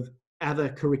sort of other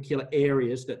curricular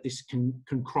areas that this can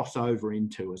cross over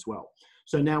into as well.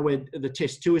 So now the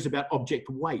test 2 is about object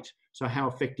weight. So how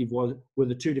effective were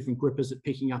the 2 different grippers at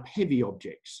picking up heavy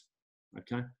objects?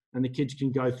 Okay, and the kids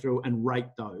can go through and rate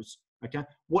those. Okay,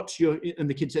 and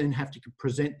the kids then have to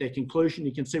present their conclusion.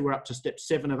 You can see we're up to step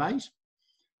 7 of 8.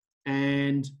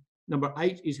 And number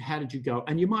 8 is how did you go?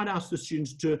 And you might ask the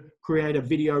students to create a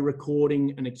video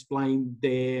recording and explain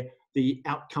the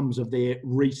outcomes of their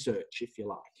research, if you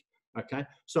like. Okay,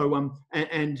 so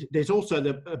and there's also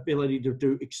the ability to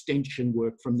do extension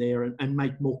work from there and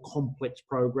make more complex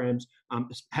programs,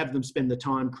 have them spend the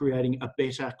time creating a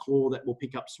better claw that will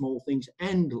pick up small things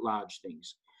and large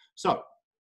things. So,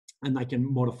 and they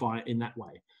can modify it in that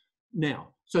way.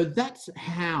 Now, so that's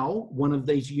how one of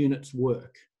these units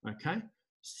work. Okay,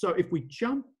 so if we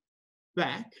jump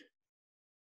back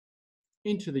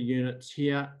into the units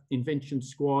here, Invention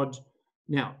Squad.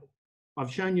 Now,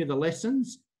 I've shown you the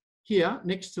lessons. Here,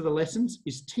 next to the lessons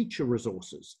is teacher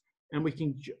resources. And we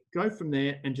can go from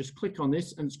there and just click on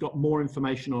this, and it's got more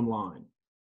information online.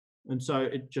 And so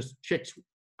it just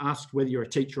asks whether you're a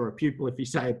teacher or a pupil. If you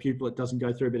say a pupil, it doesn't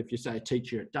go through, but if you say a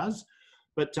teacher, it does.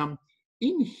 But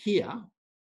in here,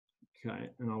 okay,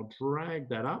 and I'll drag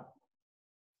that up.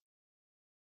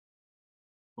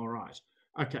 All right.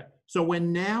 Okay. So we're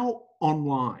now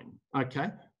online. Okay.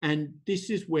 And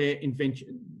this is where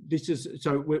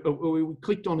so we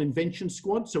clicked on Invention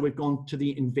Squad. So we've gone to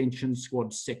the Invention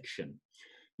Squad section.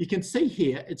 You can see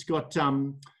here, it's got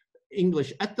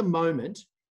English. At the moment,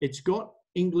 it's got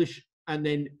English and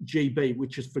then GB,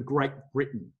 which is for Great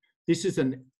Britain. This is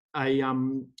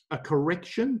a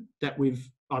correction that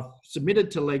I've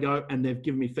submitted to Lego, and they've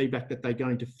given me feedback that they're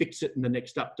going to fix it in the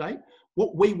next update.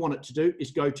 What we want it to do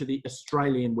is go to the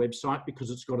Australian website because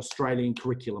it's got Australian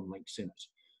curriculum links in it.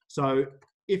 So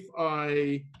if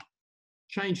I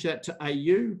change that to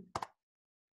AU,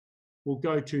 we'll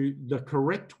go to the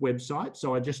correct website.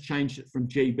 So I just changed it from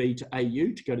GB to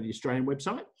AU to go to the Australian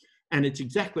website, and it's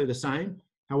exactly the same.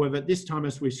 However, this time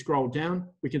as we scroll down,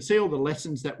 we can see all the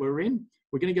lessons that we're in.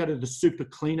 We're going to go to the super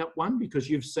cleanup one because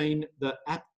you've seen the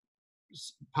app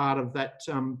part of that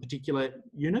particular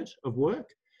unit of work.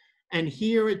 And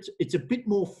here it's a bit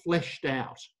more fleshed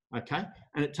out, okay?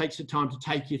 And it takes the time to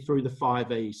take you through the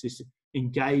 5 E's, this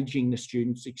engaging the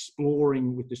students,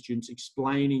 exploring with the students,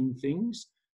 explaining things,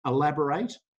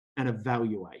 elaborate and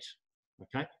evaluate,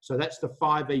 okay? So that's the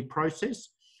 5E process.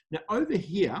 Now over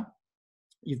here,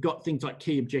 you've got things like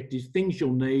key objectives, things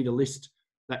you'll need, a list,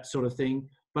 that sort of thing,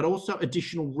 but also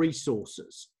additional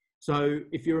resources. So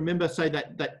if you remember, say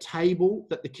that table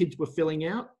that the kids were filling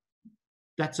out,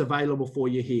 that's available for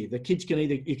you here. The kids can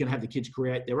you can have the kids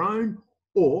create their own,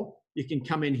 or you can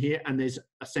come in here and there's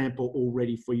a sample all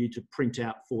ready for you to print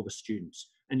out for the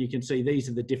students. And you can see these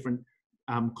are the different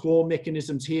claw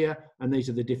mechanisms here, and these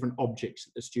are the different objects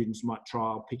that the students might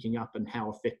trial picking up and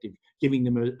how effective, giving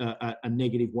them a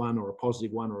 -1 or a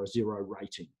 +1 or a 0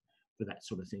 rating for that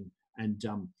sort of thing. And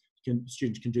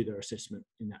students can do their assessment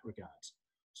in that regards.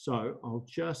 So I'll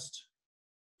just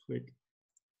click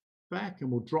back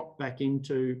and we'll drop back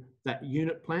into that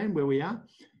unit plan where we are.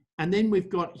 And then we've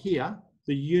got here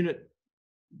the unit,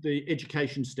 the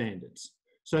education standards.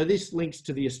 So this links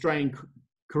to the Australian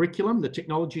curriculum, the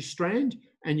technology strand,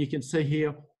 and you can see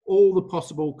here all the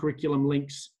possible curriculum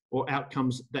links or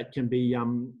outcomes that can be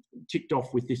ticked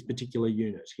off with this particular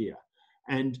unit here.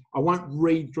 And I won't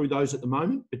read through those at the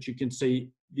moment, but you can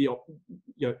see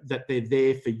that they're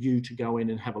there for you to go in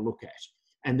and have a look at.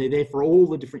 And they're there for all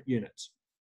the different units.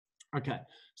 Okay,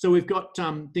 so we've got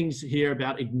things here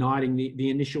about igniting the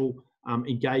initial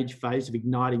engage phase of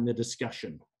igniting the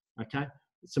discussion. Okay,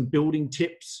 some building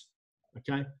tips.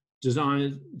 Okay,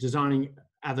 designing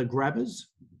other grabbers.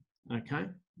 Okay,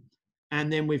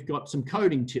 and then we've got some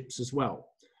coding tips as well.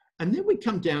 And then we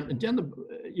come down and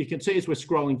you can see as we're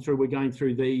scrolling through, we're going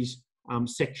through these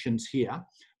sections here,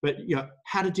 but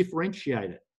how to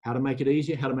differentiate it, how to make it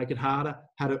easier, how to make it harder,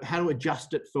 how to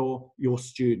adjust it for your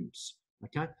students.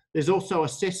 Okay, there's also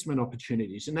assessment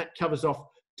opportunities, and that covers off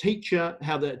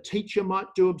how the teacher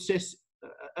might do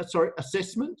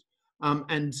assessment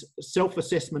and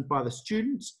self-assessment by the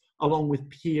students, along with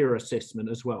peer assessment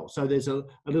as well. So there's a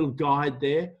little guide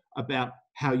there about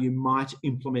how you might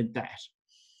implement that.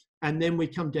 And then we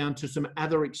come down to some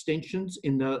other extensions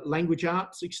in the language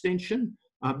arts extension,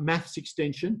 maths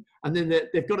extension. And then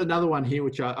they've got another one here,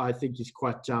 which I think is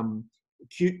quite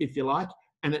cute, if you like.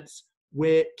 And it's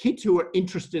where kids who are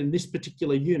interested in this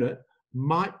particular unit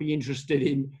might be interested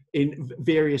in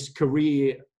various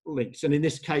career links. And in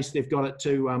this case, they've got it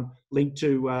to link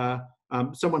to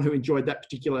someone who enjoyed that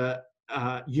particular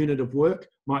unit of work,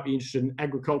 might be interested in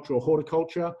agriculture or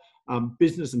horticulture,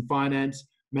 business and finance,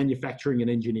 manufacturing and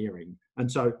engineering. And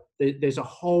so there's a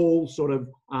whole sort of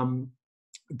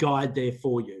guide there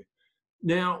for you.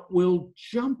 Now we'll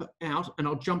jump out and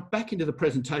I'll jump back into the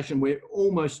presentation. We're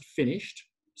almost finished.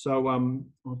 So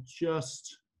I'll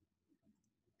just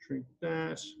shrink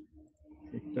that,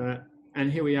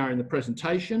 and here we are in the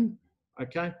presentation,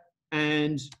 okay?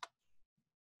 And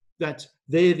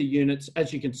they're the units,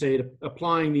 as you can see,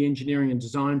 applying the engineering and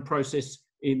design process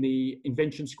in the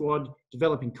invention squad,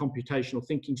 developing computational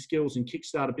thinking skills in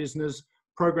Kickstarter business,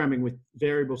 programming with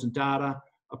variables and data,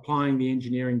 applying the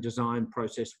engineering design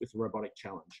process with the robotic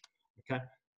challenge. Okay.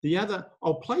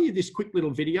 I'll play you this quick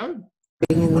little video.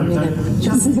 Okay.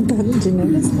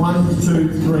 1, 2,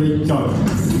 3, go.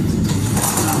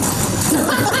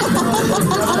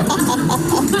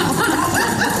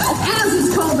 As it's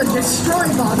called the destroy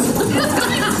bot.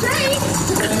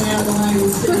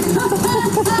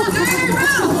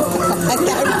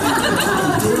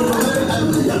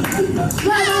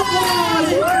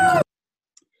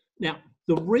 Now,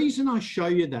 the reason I show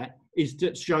you that is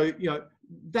to show,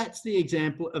 that's the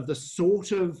example of the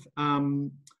sort of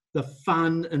the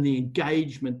fun and the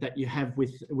engagement that you have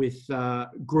with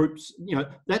groups.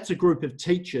 That's a group of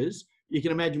teachers. You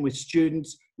can imagine with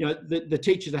students, the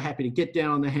teachers are happy to get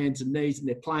down on their hands and knees and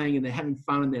they're playing and they're having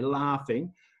fun and they're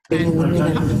laughing. And it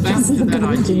comes back to that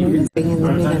idea,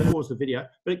 pause the video,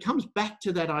 but it comes back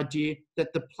to that idea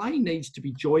that the play needs to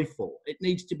be joyful. It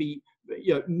needs to be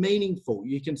meaningful.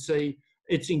 You can see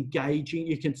it's engaging.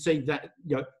 You can see that,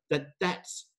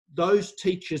 that's those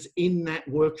teachers in that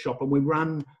workshop, and we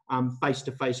run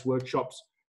face-to-face workshops.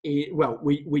 Well,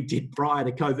 we did prior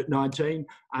to COVID-19,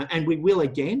 and we will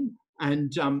again.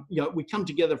 And we come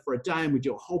together for a day and we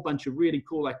do a whole bunch of really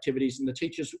cool activities. And the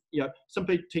teachers, some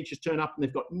teachers turn up and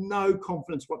they've got no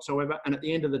confidence whatsoever. And at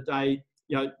the end of the day,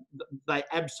 they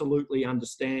absolutely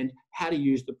understand how to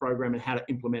use the program and how to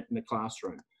implement in the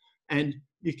classroom. And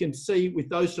you can see with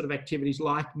those sort of activities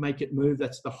like Make It Move,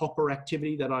 that's the hopper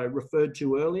activity that I referred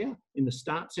to earlier in the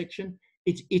start section.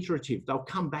 it's iterative. They'll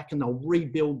come back and they'll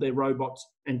rebuild their robots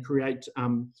and create,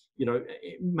 you know,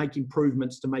 make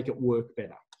improvements to make it work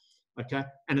better. Okay,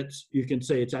 and you can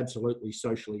see it's absolutely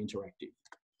socially interactive.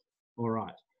 All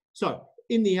right. So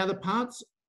in the other parts,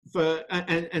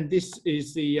 and this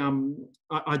is the,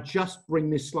 I just bring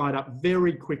this slide up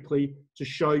very quickly to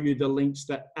show you the links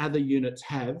that other units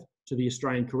have to the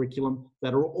Australian curriculum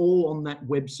that are all on that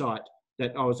website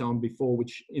that I was on before,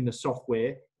 which in the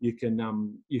software you can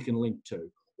link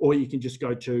to, or you can just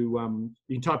go to,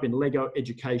 you can type in Lego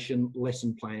Education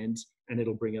lesson plans and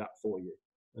it'll bring it up for you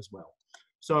as well.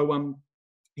 So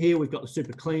here we've got the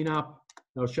super cleanup.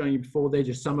 I was showing you before, they're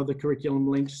just some of the curriculum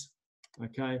links,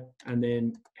 okay, and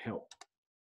then help,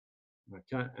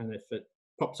 okay, and if it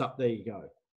pops up, there you go,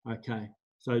 okay.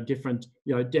 So different,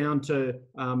 you know, down to,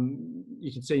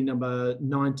 you can see number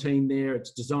 19 there, it's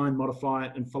design, modify,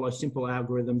 and follow simple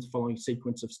algorithms following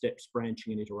sequence of steps,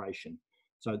 branching and iteration.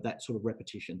 So that sort of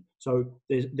repetition. So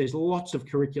there's lots of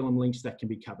curriculum links that can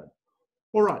be covered.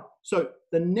 All right, so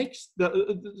the next,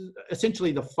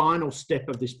 essentially the final step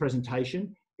of this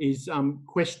presentation is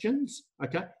questions,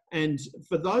 okay? And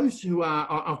for those who are,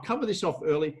 I'll cover this off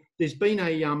early, there's been a,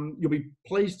 you'll be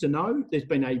pleased to know, there's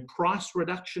been a price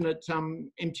reduction at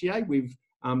MTA.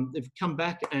 They've come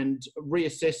back and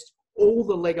reassessed all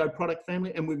the Lego product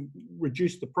family and we've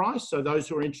reduced the price. So those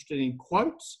who are interested in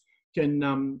quotes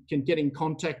can get in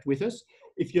contact with us.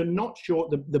 If you're not sure,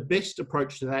 the best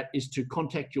approach to that is to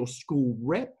contact your school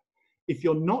rep. If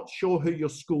you're not sure who your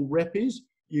school rep is,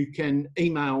 you can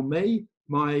email me,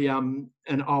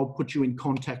 and I'll put you in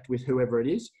contact with whoever it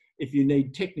is. If you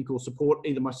need technical support,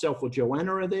 either myself or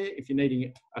Joanna are there. If you're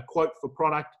needing a quote for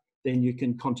product, then you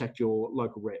can contact your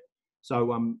local rep.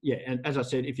 So yeah, and as I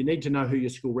said, if you need to know who your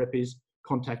school rep is,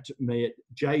 contact me at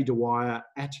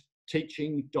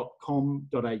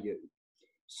jdwyer@teaching.com.au.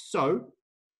 So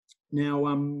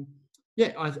now,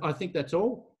 yeah, I think that's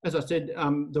all. As I said,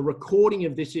 the recording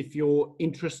of this, if you're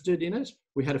interested in it,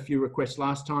 we had a few requests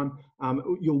last time,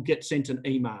 you'll get sent an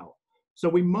email. So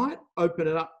we might open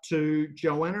it up to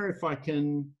Joanna if I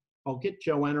can. I'll get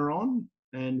Joanna on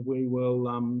and we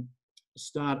will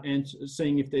start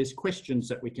seeing if there's questions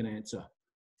that we can answer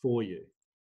for you.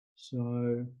 So,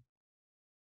 I'm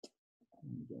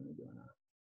going to go.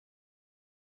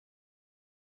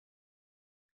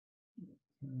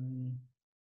 Okay.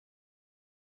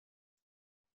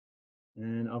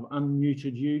 And I've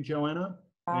unmuted you, Joanna.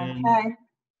 Okay.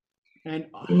 And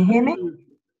Can you hear me?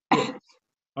 Yes,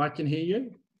 I can hear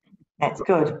you. That's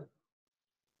good.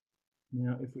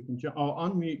 Now, if we can, I'll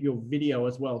unmute your video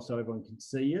as well so everyone can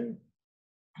see you.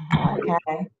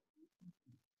 Okay.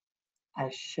 I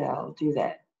shall do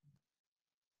that.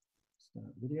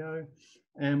 Start video.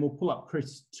 And we'll pull up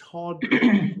Chris Todd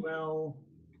as well.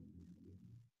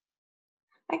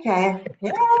 Okay.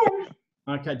 Yeah.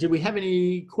 Okay, do we have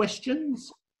any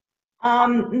questions?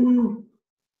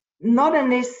 Not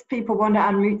unless people want to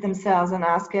unmute themselves and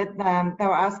ask it. They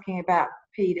were asking about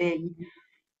PD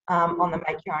on the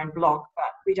Make Your Own blog,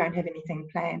 but we don't have anything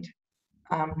planned.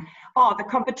 Oh, the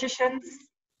competitions.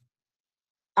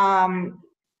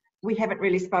 We haven't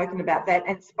really spoken about that,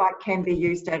 and Spike can be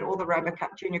used at all the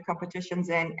RoboCup junior competitions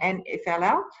and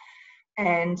FLL.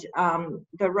 And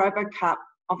the RoboCup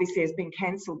obviously has been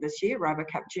cancelled this year,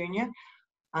 RoboCup Junior.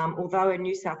 Although in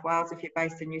New South Wales, if you're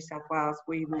based in New South Wales,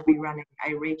 we will be running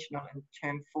a regional in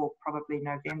term 4, probably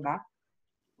November.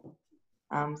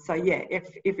 So yeah, if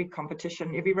every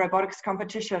competition, every robotics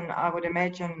competition, I would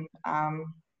imagine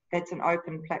that's an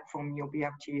open platform you'll be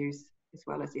able to use as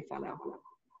well as FLL.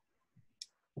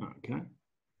 Okay.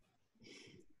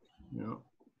 Now,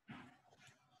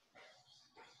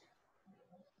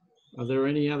 are there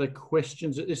any other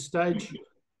questions at this stage?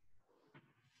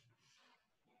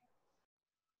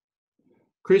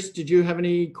 Chris, did you have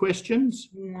any questions?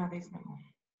 No, there's no more.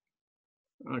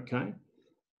 Okay.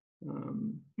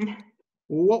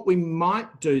 What we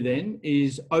might do then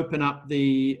is open up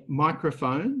the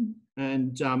microphone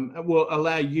and we'll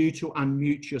allow you to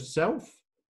unmute yourself.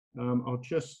 I'll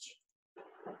just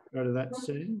go to that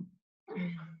setting.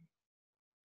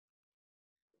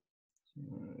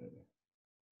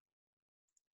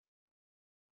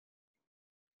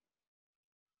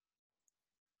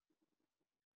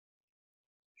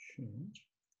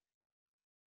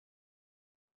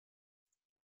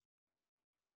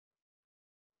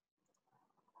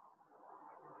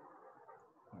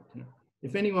 Okay.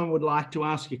 If anyone would like to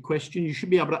ask a question, you should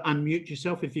be able to unmute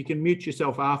yourself. If you can mute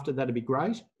yourself after, that'd be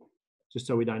great, just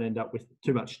so we don't end up with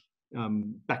too much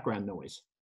background noise.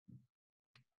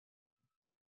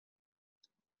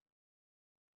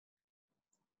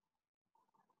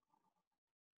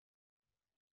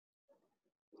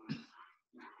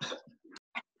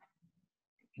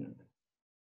 Okay.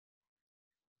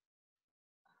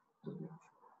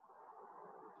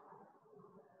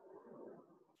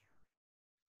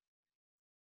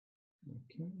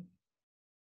 Okay.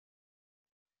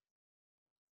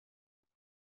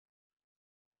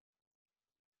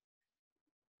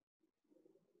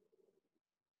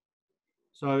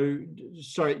 So,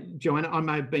 sorry, Joanna, I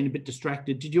may have been a bit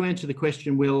distracted. Did you answer the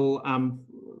question, will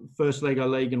First Lego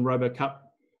League and Robo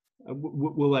Cup,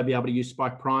 will they be able to use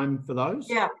Spike Prime for those?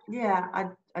 Yeah,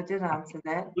 I did answer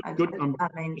that. Good. I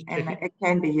mean, and it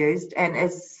can be used. And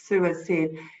as Sue has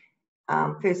said,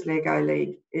 First Lego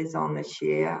League is on this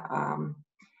year.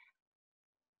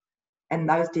 And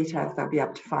those details they'll be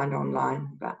able to find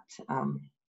online, but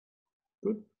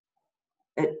Good.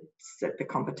 It's at the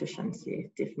competitions, yeah,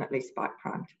 definitely Spike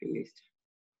Prime to be used.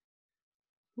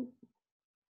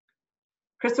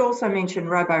 Chris also mentioned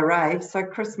Robo Rave, so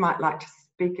Chris might like to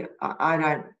speak. I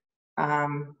don't.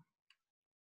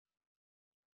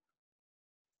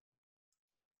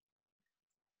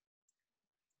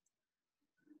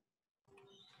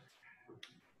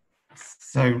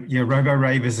 So yeah, Robo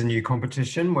Rave is a new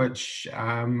competition which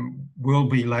will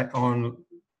be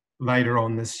later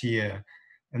on this year,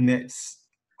 and that's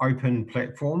open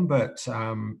platform, but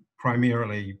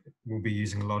primarily we'll be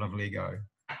using a lot of Lego.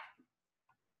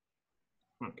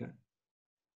 Okay.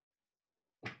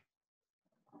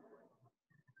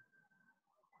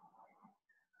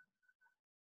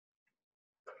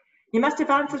 You must have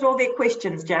answered all their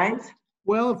questions, James.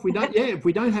 Well, if we don't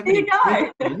have any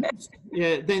questions,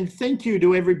 yeah, then thank you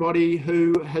to everybody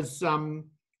who has,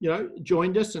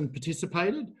 joined us and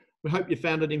participated. We hope you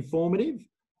found it informative.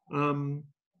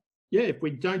 Yeah, if we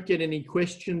don't get any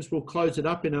questions, we'll close it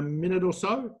up in a minute or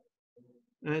so.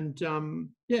 And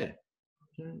yeah.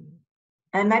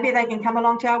 And maybe they can come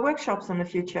along to our workshops in the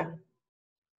future.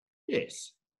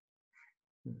 Yes.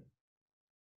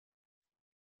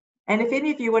 And if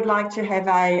any of you would like to have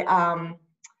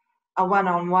a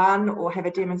one-on-one or have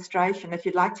a demonstration, if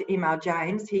you'd like to email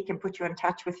James, he can put you in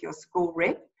touch with your school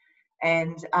rep,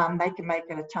 and they can make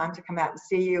it a time to come out and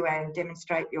see you and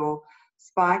demonstrate your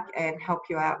Spike and help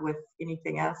you out with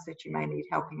anything else that you may need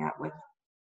helping out with.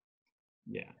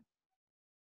 Yeah.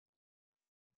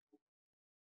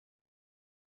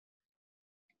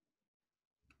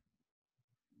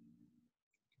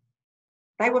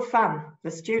 They were fun.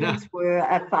 The students were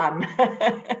fun.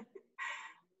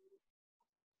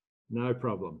 No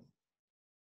problem.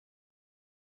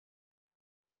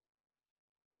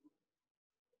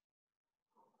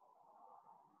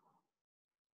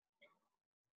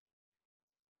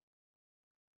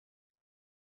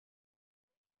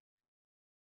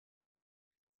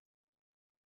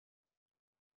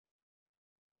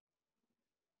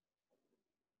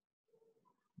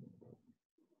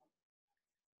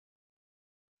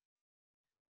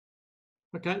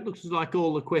 Okay, it looks like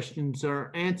all the questions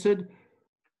are answered.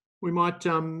 We might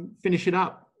finish it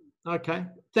up. Okay.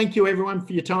 Thank you, everyone,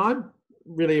 for your time.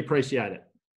 Really appreciate it.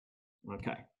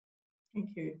 Okay.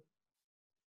 Thank you.